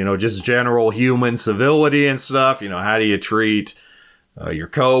evangelism and, just general human civility and stuff, how do you treat your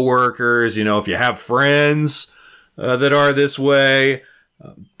coworkers, if you have friends that are this way.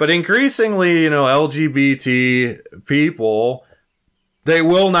 But increasingly, LGBT people, they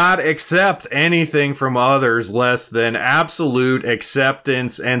will not accept anything from others less than absolute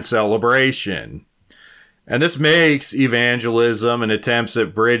acceptance and celebration. And this makes evangelism and attempts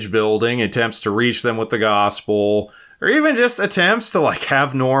at bridge building, attempts to reach them with the gospel, or even just attempts to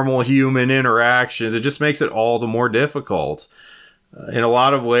have normal human interactions, it just makes it all the more difficult. In a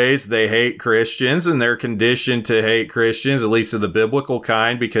lot of ways, they hate Christians, and they're conditioned to hate Christians, at least of the biblical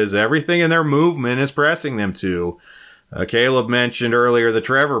kind, because everything in their movement is pressing them to. Caleb mentioned earlier the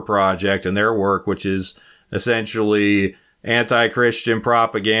Trevor Project and their work, which is essentially anti-Christian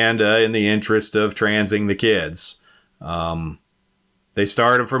propaganda in the interest of transing the kids. They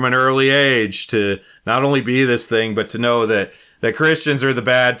started from an early age to not only be this thing, but to know that Christians are the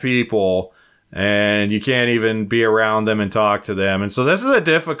bad people and you can't even be around them and talk to them. And so this is a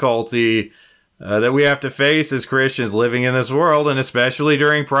difficulty that we have to face as Christians living in this world, and especially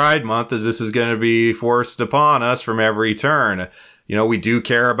during Pride Month, as this is going to be forced upon us from every turn. We do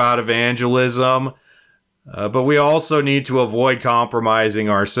care about evangelism, but we also need to avoid compromising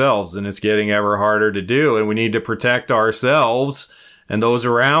ourselves, and it's getting ever harder to do, and we need to protect ourselves and those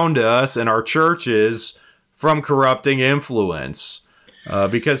around us and our churches from corrupting influence,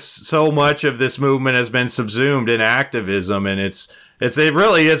 because so much of this movement has been subsumed in activism, and it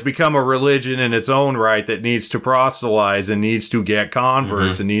really has become a religion in its own right that needs to proselytize and needs to get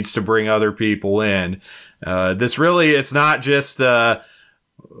converts and needs to bring other people in. It's not just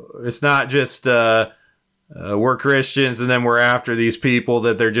we're Christians and then we're after these people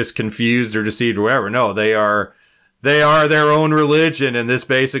that they're just confused or deceived or whatever. No, they are their own religion, and this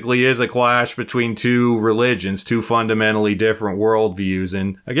basically is a clash between two religions, two fundamentally different worldviews.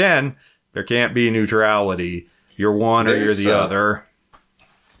 And again, there can't be neutrality. You're one or you're the other.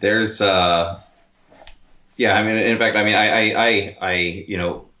 There's, in fact, I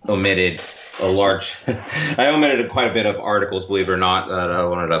omitted I omitted quite a bit of articles, believe it or not, that I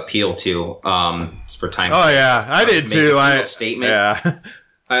wanted to appeal to, for time. Oh yeah, I did too. Statement. Yeah.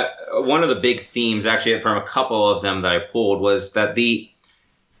 One of the big themes, actually, from a couple of them that I pulled, was that the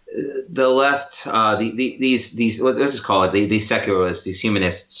left, these let's just call it these secularists, these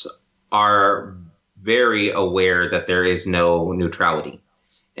humanists, are very aware that there is no neutrality.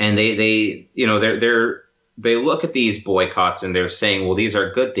 And they look at these boycotts and they're saying, well, these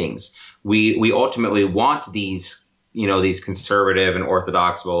are good things. We ultimately want these conservative and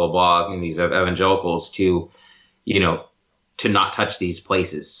orthodox, blah, blah, blah, and these evangelicals to not touch these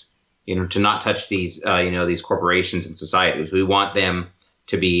places, to not touch these, these corporations and societies. We want them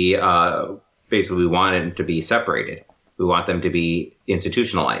to be, we want them to be separated. We want them to be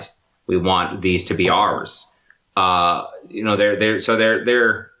institutionalized. We want these to be ours. They're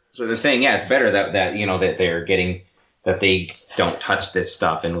saying, yeah, it's better that they're getting that they don't touch this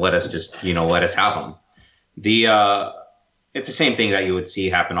stuff and let us just, let us have them. It's the same thing that you would see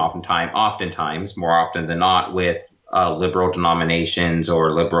happen oftentimes, more often than not, with liberal denominations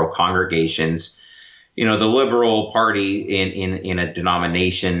or liberal congregations. The liberal party in a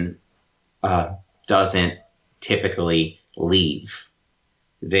denomination doesn't typically leave.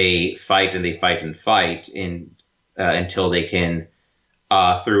 They fight and they fight and fight until they can,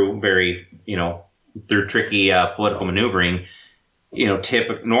 through tricky political maneuvering,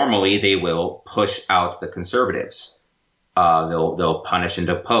 normally they will push out the conservatives. They'll punish and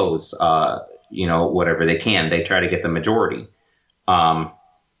depose, whatever they can. They try to get the majority,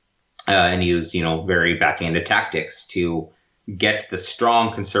 and use, very backhanded tactics to get the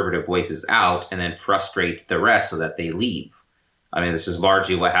strong conservative voices out and then frustrate the rest so that they leave. I mean, this is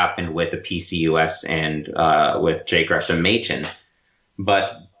largely what happened with the PCUS and with J. Gresham Machen.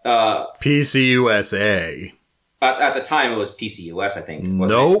 But PCUSA. At the time, it was PCUS, I think.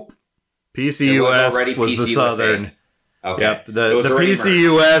 Nope. PCUS was the Southern. Okay. Yep. The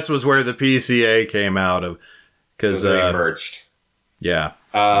PCUS was where the PCA came out of. Because merged. Yeah.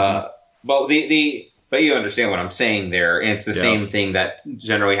 But you understand what I'm saying there. And it's the same thing that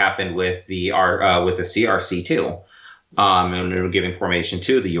generally happened with the CRC too. And we were giving formation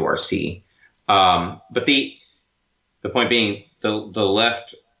to the URC. But the point being, the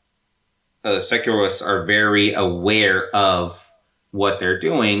left secularists are very aware of what they're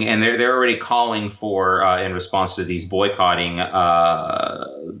doing, and they're already calling for, in response to these boycotting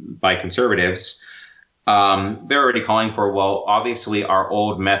by conservatives, they're already calling for, well, obviously our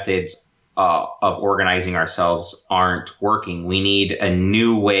old methods of organizing ourselves aren't working. We need a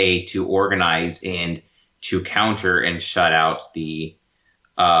new way to organize and to counter and shut out the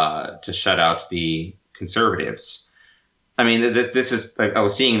conservatives. I mean, this is like, I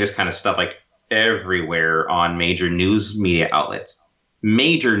was seeing this kind of stuff like everywhere on major news media outlets. I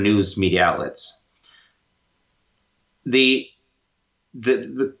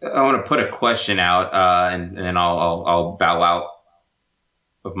want to put a question out, and then I'll bow out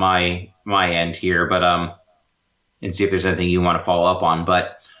of my end here, but and see if there's anything you want to follow up on.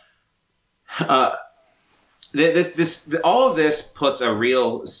 But all of this puts a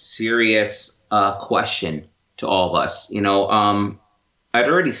real serious question to all of us. I'd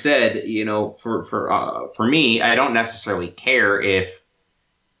already said, for me, I don't necessarily care if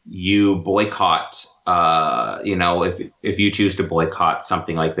you boycott. If you choose to boycott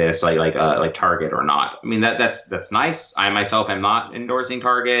something like this, like Target or not. I mean, that's nice. I myself am not endorsing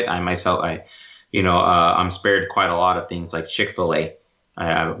Target. I'm spared quite a lot of things like Chick-fil-A.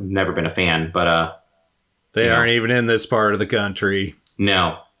 I've never been a fan, but they aren't even in this part of the country.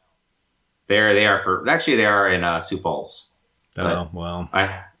 No, they are in Sioux Falls. Oh, well.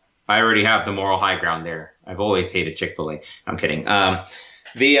 I already have the moral high ground there. I've always hated Chick-fil-A. I'm kidding.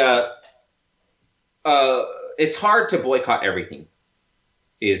 It's hard to boycott everything,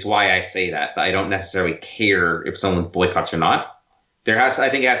 is why I say that. But I don't necessarily care if someone boycotts or not. I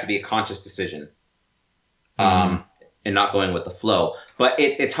think it has to be a conscious decision, and not going with the flow. But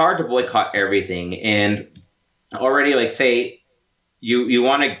it's hard to boycott everything. And already, like, say you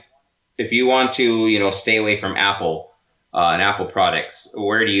want to, if you want to, stay away from Apple and Apple products,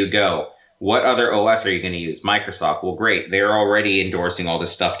 where do you go? What other OS are you going to use? Microsoft. Well, great. They're already endorsing all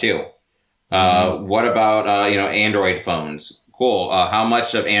this stuff too. What about, Android phones? Cool. How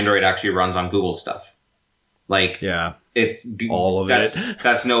much of Android actually runs on Google stuff? It's all of it.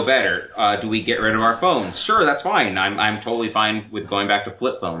 That's no better. Do we get rid of our phones? Sure, that's fine. I'm totally fine with going back to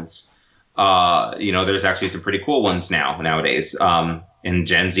flip phones. There's actually some pretty cool ones nowadays. And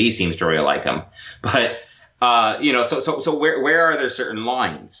Gen Z seems to really like them. But, so where are there certain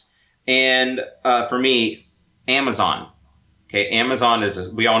lines? And for me, Amazon. Okay, Amazon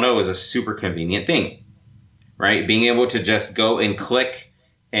we all know, is a super convenient thing, right? Being able to just go and click,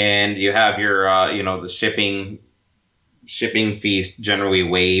 and you have your, the shipping fees generally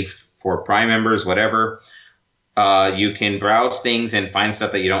waived for Prime members, whatever. You can browse things and find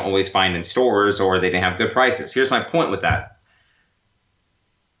stuff that you don't always find in stores, or they didn't have good prices. Here's my point with that.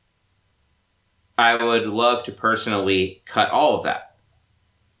 I would love to personally cut all of that.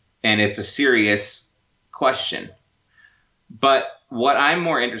 And it's a serious question. But what I'm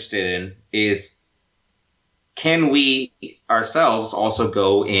more interested in is, can we ourselves also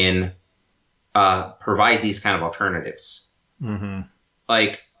go in, provide these kind of alternatives? Mm-hmm.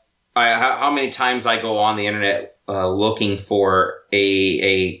 Like, how many times I go on the internet looking for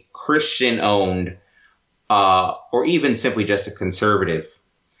a Christian-owned, or even simply just a conservative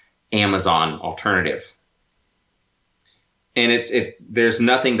Amazon alternative. And there's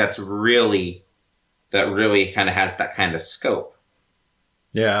nothing that's really that really kind of has that kind of scope.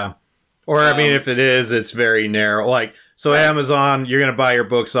 Yeah. Or, I mean, if it is, it's very narrow. Like, so Right. Amazon, you're going to buy your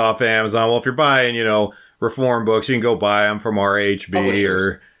books off Amazon. Well, if you're buying, Reform books, you can go buy them from RHB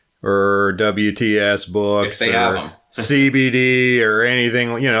Publishers. or WTS books If they have or them. CBD or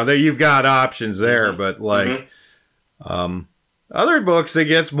anything, that you've got options there. Mhm. But, like, other books, it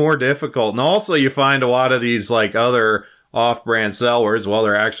gets more difficult. And also, you find a lot of these, like, other off-brand sellers, well,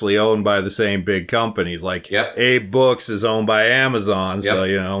 they're actually owned by the same big companies. Like, Yep. Abe Books is owned by Amazon. Yep. So, if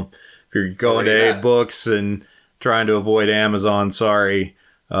you're going to Already Abe that. Books and trying to avoid Amazon, sorry.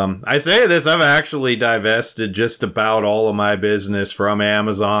 I say this, I've actually divested just about all of my business from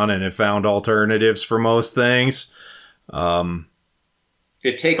Amazon and have found alternatives for most things.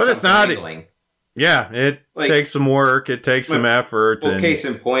 It takes But some it's not- finagling. Yeah, it takes some work. It takes some effort. Well, and, case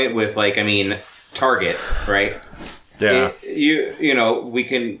in point with Target, right? yeah.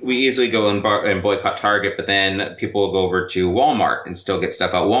 We easily go and boycott Target, but then people will go over to Walmart and still get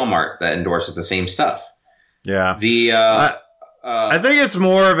stuff at Walmart that endorses the same stuff. Yeah. I I think it's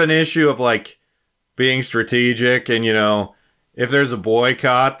more of an issue of like being strategic and, if there's a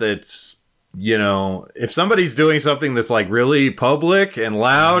boycott that's, if somebody's doing something that's like really public and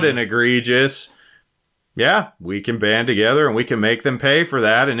loud and egregious, yeah, we can band together and we can make them pay for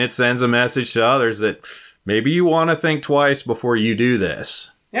that. And it sends a message to others that maybe you want to think twice before you do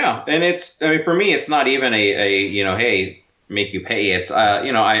this. Yeah. And for me, it's not even hey, make you pay. It's,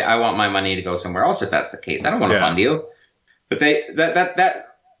 I want my money to go somewhere else if that's the case. I don't want to fund you. But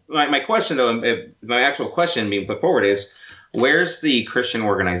my question though, my actual question being put forward is, where's the Christian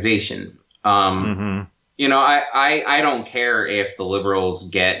organization? I don't care if the liberals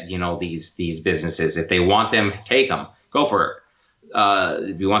get, these businesses. If they want them, take them. Go for it.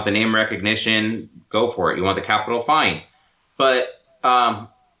 If you want the name recognition, go for it. You want the capital, fine. But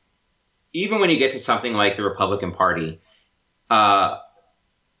even when you get to something like the Republican Party, again,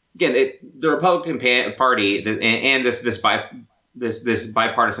 the Republican Party and this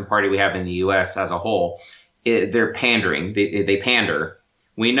bipartisan party we have in the U.S. as a whole, they're pandering. They pander.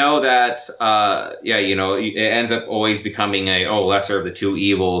 We know that, it ends up always becoming lesser of the two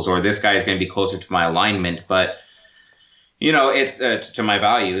evils, or this guy is going to be closer to my alignment, but, it's to my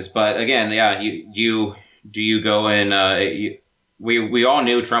values. But again, you go and, we all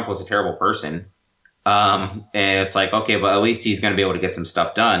knew Trump was a terrible person. And it's like, okay, but at least he's going to be able to get some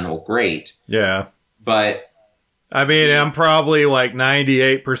stuff done. Well, great. Yeah. But I mean, I'm probably like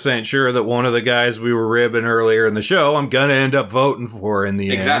 98% sure that one of the guys we were ribbing earlier in the show, I'm going to end up voting for in the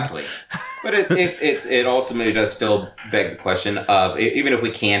end. Exactly. But it ultimately does still beg the question of, even if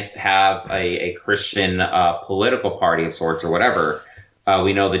we can't have a Christian political party of sorts or whatever,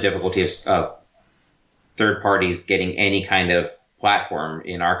 we know the difficulty of third parties getting any kind of platform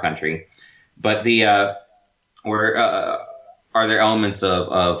in our country. But are there elements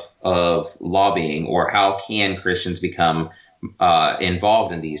of lobbying, or how can Christians become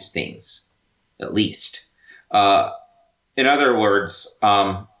involved in these things, at least? In other words,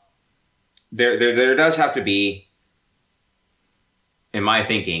 there does have to be, in my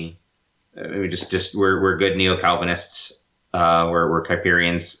thinking, we're good neo-Calvinists, we're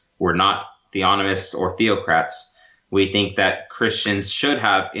Kuyperians, we're not theonomists or theocrats. We think that Christians should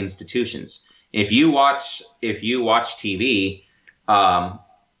have institutions. If you watch TV, how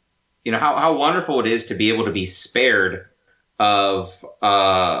wonderful it is to be able to be spared of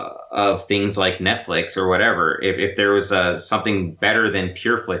things like Netflix or whatever. If there was something better than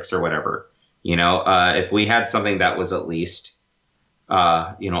PureFlix or whatever, if we had something that was at least,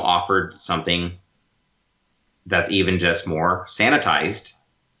 offered something that's even just more sanitized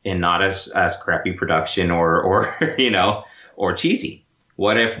and not as crappy production or cheesy.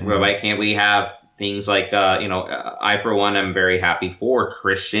 What if, why can't we have things like, I, for one, am very happy for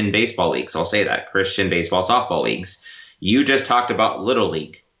Christian baseball leagues. I'll say that. Christian baseball, softball leagues. You just talked about Little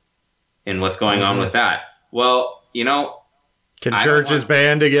League and what's going on with that. Well, can churches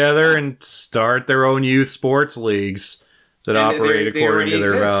band together and start their own youth sports leagues that operate according to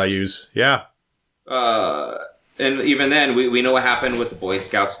their values? Yeah. And even then, we know what happened with the Boy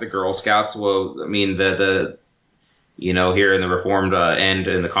Scouts, the Girl Scouts. Well, I mean, here in the Reformed end,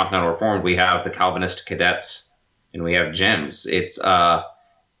 in the Continental Reformed, we have the Calvinist cadets and we have gems. It's, so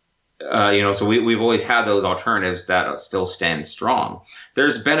we've always had those alternatives that still stand strong.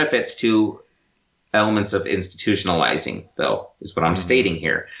 There's benefits to elements of institutionalizing, though, is what I'm stating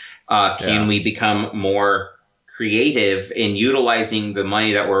here. Can we become more creative in utilizing the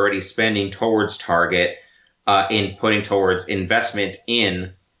money that we're already spending towards Target, in putting towards investment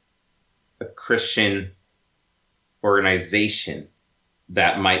in a Christian organization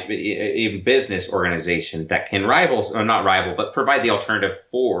that might be a business organization that can rival, or not rival, but provide the alternative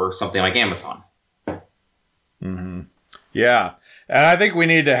for something like Amazon. Mm-hmm. Yeah. And I think we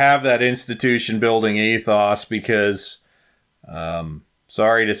need to have that institution building ethos because,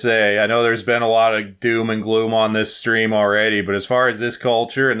 sorry to say, I know there's been a lot of doom and gloom on this stream already, but as far as this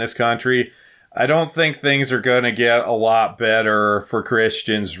culture and this country, I don't think things are going to get a lot better for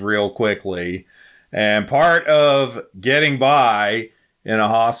Christians real quickly. And part of getting by in a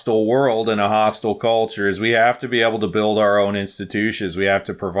hostile world, in a hostile culture, is we have to be able to build our own institutions. We have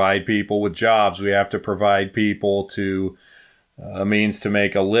to provide people with jobs. We have to provide people to a means to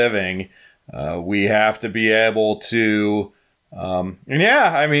make a living. We have to be able to, and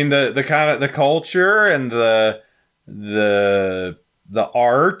yeah, I mean the kind of the culture and the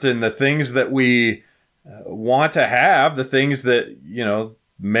art and the things that we want to have, the things that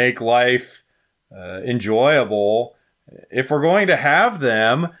make life enjoyable. If we're going to have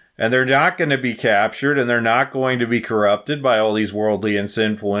them, and they're not going to be captured, and they're not going to be corrupted by all these worldly and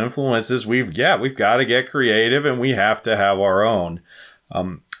sinful influences, we've got to get creative, and we have to have our own.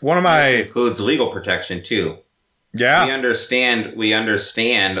 One of my this includes legal protection too. Yeah, we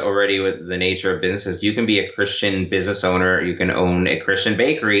understand already with the nature of businesses. You can be a Christian business owner, you can own a Christian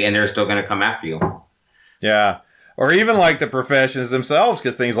bakery, and they're still going to come after you. Yeah. Or even like the professions themselves,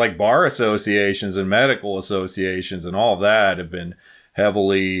 because things like bar associations and medical associations and all of that have been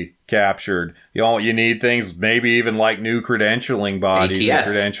heavily captured. You need things maybe even like new credentialing bodies ATS.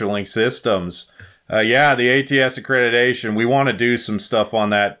 and credentialing systems. The ATS accreditation, we want to do some stuff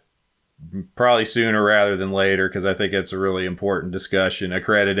on that probably sooner rather than later, because I think it's a really important discussion.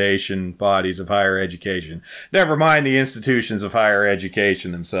 Accreditation bodies of higher education. Never mind the institutions of higher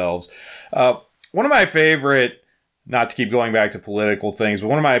education themselves. One of my favorite, not to keep going back to political things, but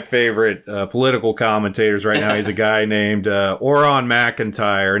one of my favorite political commentators right now, he's a guy named Oron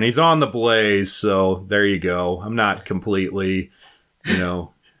McIntyre, and he's on the Blaze, so there you go. I'm not completely,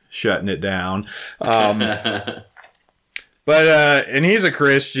 shutting it down. But and he's a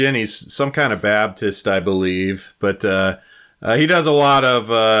Christian. He's some kind of Baptist, I believe, but he does a lot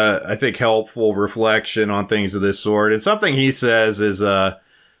of, I think, helpful reflection on things of this sort. And something he says is,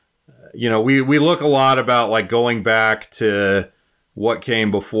 we look a lot about like going back to what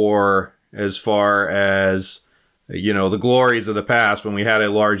came before as far as, the glories of the past when we had a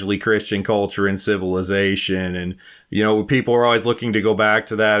largely Christian culture and civilization. And, people are always looking to go back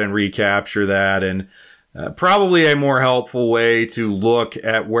to that and recapture that. And probably a more helpful way to look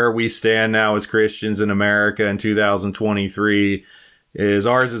at where we stand now as Christians in America in 2023 is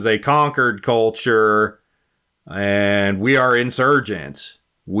ours is a conquered culture and we are insurgent.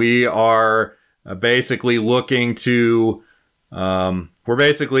 We are basically looking to, we're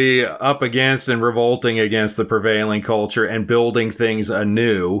basically up against and revolting against the prevailing culture and building things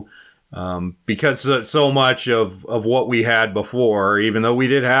anew. Because so much of what we had before, even though we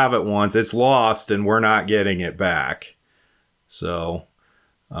did have it once, it's lost and we're not getting it back. So,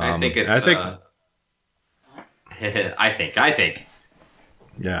 I think it's, I think.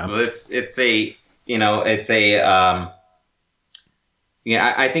 Yeah. Well,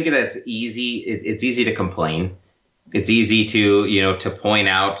 I think that's easy. It's easy to complain. It's easy to, to point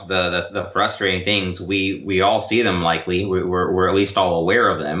out the frustrating things. We all see them likely. We're at least all aware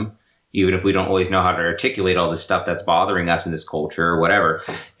of them, even if we don't always know how to articulate all this stuff that's bothering us in this culture or whatever.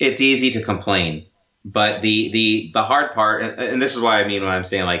 It's easy to complain. But the hard part, and this is what I mean when I'm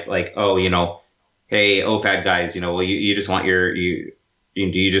saying like, oh, hey, OFAD guys, well, you just want do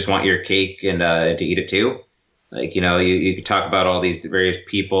you just want your cake and to eat it too? Like, you talk about all these various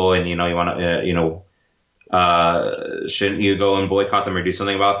people and, you want to, shouldn't you go and boycott them or do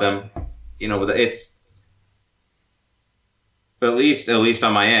something about them? It's, at least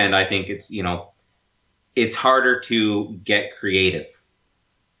on my end, I think it's, it's harder to get creative.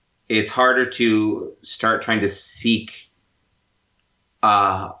 It's harder to start trying to seek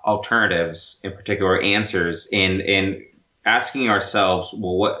alternatives, in particular answers, and asking ourselves,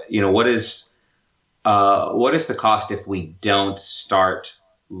 well, what is the cost if we don't start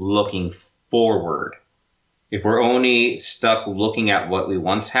looking forward? If we're only stuck looking at what we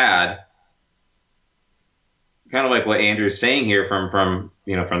once had, kind of like what Andrew's saying here from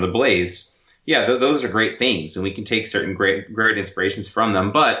the Blaze. Yeah, those are great things, and we can take certain great inspirations from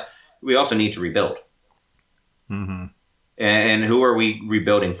them, but we also need to rebuild. Mm-hmm. And who are we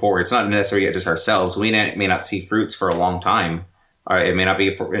rebuilding for? It's not necessarily just ourselves. We may not see fruits for a long time. It may not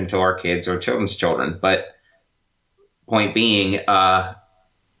be until our kids or children's children. But point being,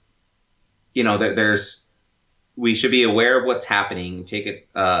 we should be aware of what's happening, take it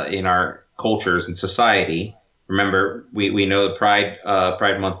in our cultures and society, remember, we know the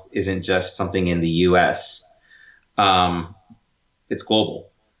Pride Month isn't just something in the U.S. It's global.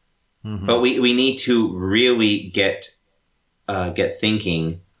 Mm-hmm. But we need to really get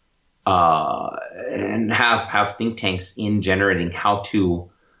thinking and have think tanks in generating how to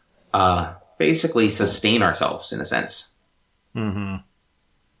basically sustain ourselves in a sense. Mm-hmm.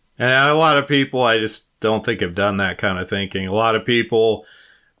 And a lot of people, I just don't think have done that kind of thinking. A lot of people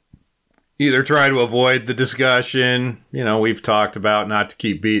either try to avoid the discussion. We've talked about, not to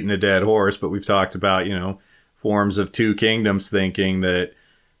keep beating a dead horse, but we've talked about, forms of two kingdoms thinking that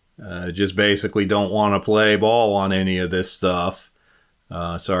just basically don't want to play ball on any of this stuff.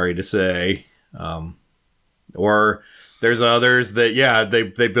 Sorry to say. Or there's others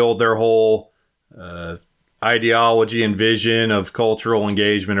that, they build their whole ideology and vision of cultural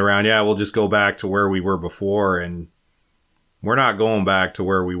engagement around, we'll just go back to where we were before, and we're not going back to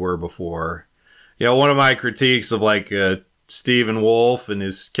where we were before. One of my critiques of Stephen Wolfe and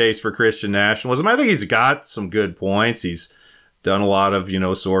his case for Christian nationalism, I think he's got some good points. He's done a lot of,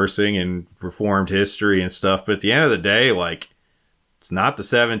 sourcing and reformed history and stuff, but at the end of the day, it's not the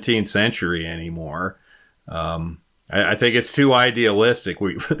 17th century anymore. I think it's too idealistic.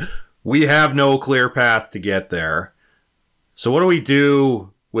 We have no clear path to get there. So what do we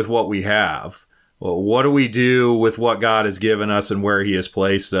do with what we have? Well, what do we do with what God has given us and where he has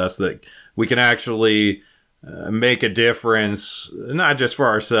placed us that we can actually make a difference, not just for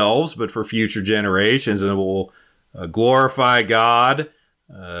ourselves, but for future generations, and will glorify God,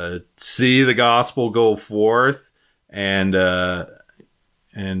 see the gospel go forth, and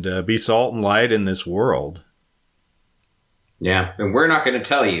be salt and light in this world. Yeah, and we're not going to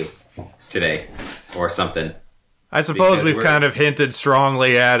tell you today or something. I suppose we've kind of hinted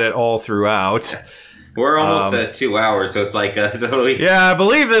strongly at it all throughout. We're almost at 2 hours, so it's yeah, I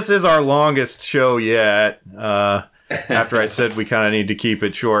believe this is our longest show yet. After I said we kind of need to keep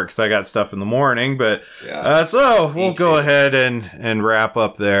it short because I got stuff in the morning, but so we'll go ahead and wrap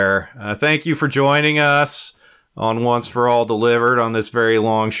up there. Thank you for joining us on Once for All Delivered on this very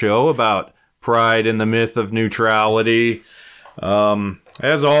long show about pride and the myth of neutrality.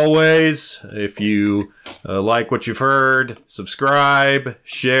 As always, if you like what you've heard, subscribe,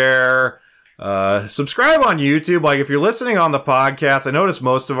 share. Subscribe on YouTube. If you're listening on the podcast, I notice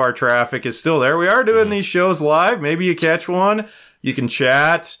most of our traffic is still there. We are doing these shows live. Maybe you catch one. You can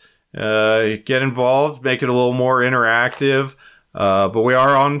chat, get involved, make it a little more interactive. But we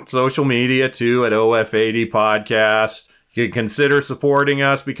are on social media too at OF80 Podcast. You can consider supporting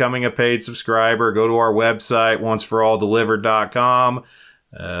us, becoming a paid subscriber. Go to our website, onceforalldelivered.com.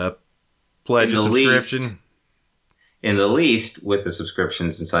 Pledge a subscription. In the least, with the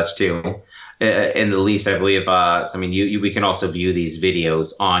subscriptions and such too. In the least, I believe. We can also view these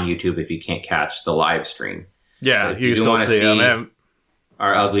videos on YouTube if you can't catch the live stream. Yeah, so you still see them.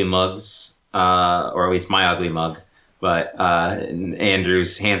 Our ugly mugs, or at least my ugly mug, but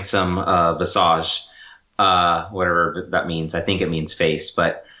Andrew's handsome visage, whatever that means. I think it means face,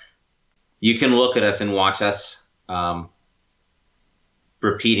 but you can look at us and watch us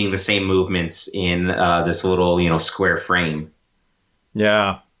repeating the same movements in this little, square frame.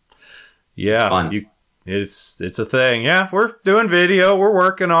 Yeah. It's fun. It's a thing. Yeah, we're doing video. We're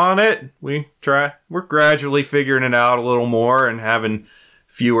working on it. We're gradually figuring it out a little more and having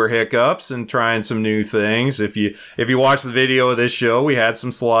fewer hiccups and trying some new things. If you watch the video of this show, we had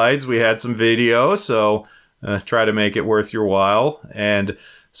some slides, we had some video, so try to make it worth your while. And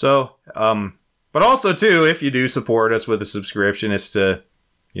so, but also too, if you do support us with a subscription, it's to,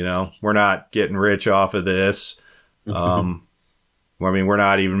 we're not getting rich off of this. We're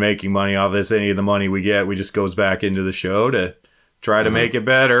not even making money off this. Any of the money we get, we just goes back into the show to try to make it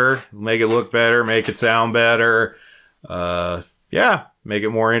better, make it look better, make it sound better. Make it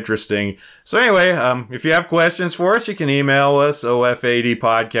more interesting. So anyway, if you have questions for us, you can email us,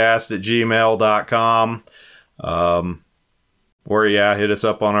 of80podcast@gmail.com. Or hit us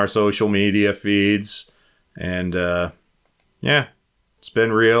up on our social media feeds. And it's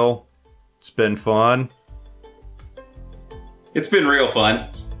been real. It's been fun. It's been real fun.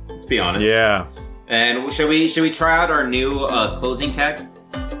 Let's be honest. Yeah. And should we try out our new closing tag?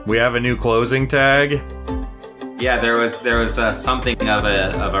 We have a new closing tag. Yeah, there was something of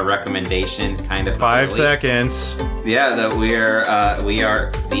a recommendation, kind of 5 seconds. Yeah, that we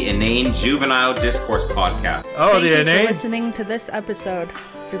are the Inane Juvenile Discourse Podcast. Oh, Thank you for listening to this episode.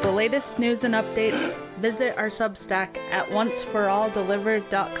 For the latest news and updates, visit our Substack at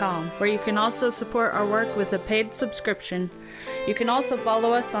onceforalldelivered.com, where you can also support our work with a paid subscription. You can also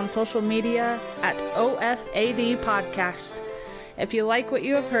follow us on social media at OF80 Podcast. If you like what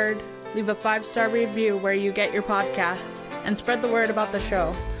you have heard, leave a 5-star review where you get your podcasts, and spread the word about the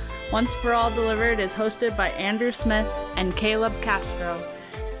show. Once for All Delivered is hosted by Andrew Smith and Caleb Castro,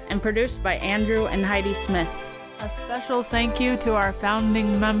 and produced by Andrew and Heidi Smith. A special thank you to our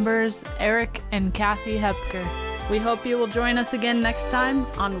founding members, Eric and Kathy Hepker. We hope you will join us again next time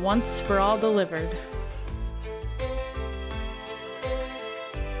on Once for All Delivered.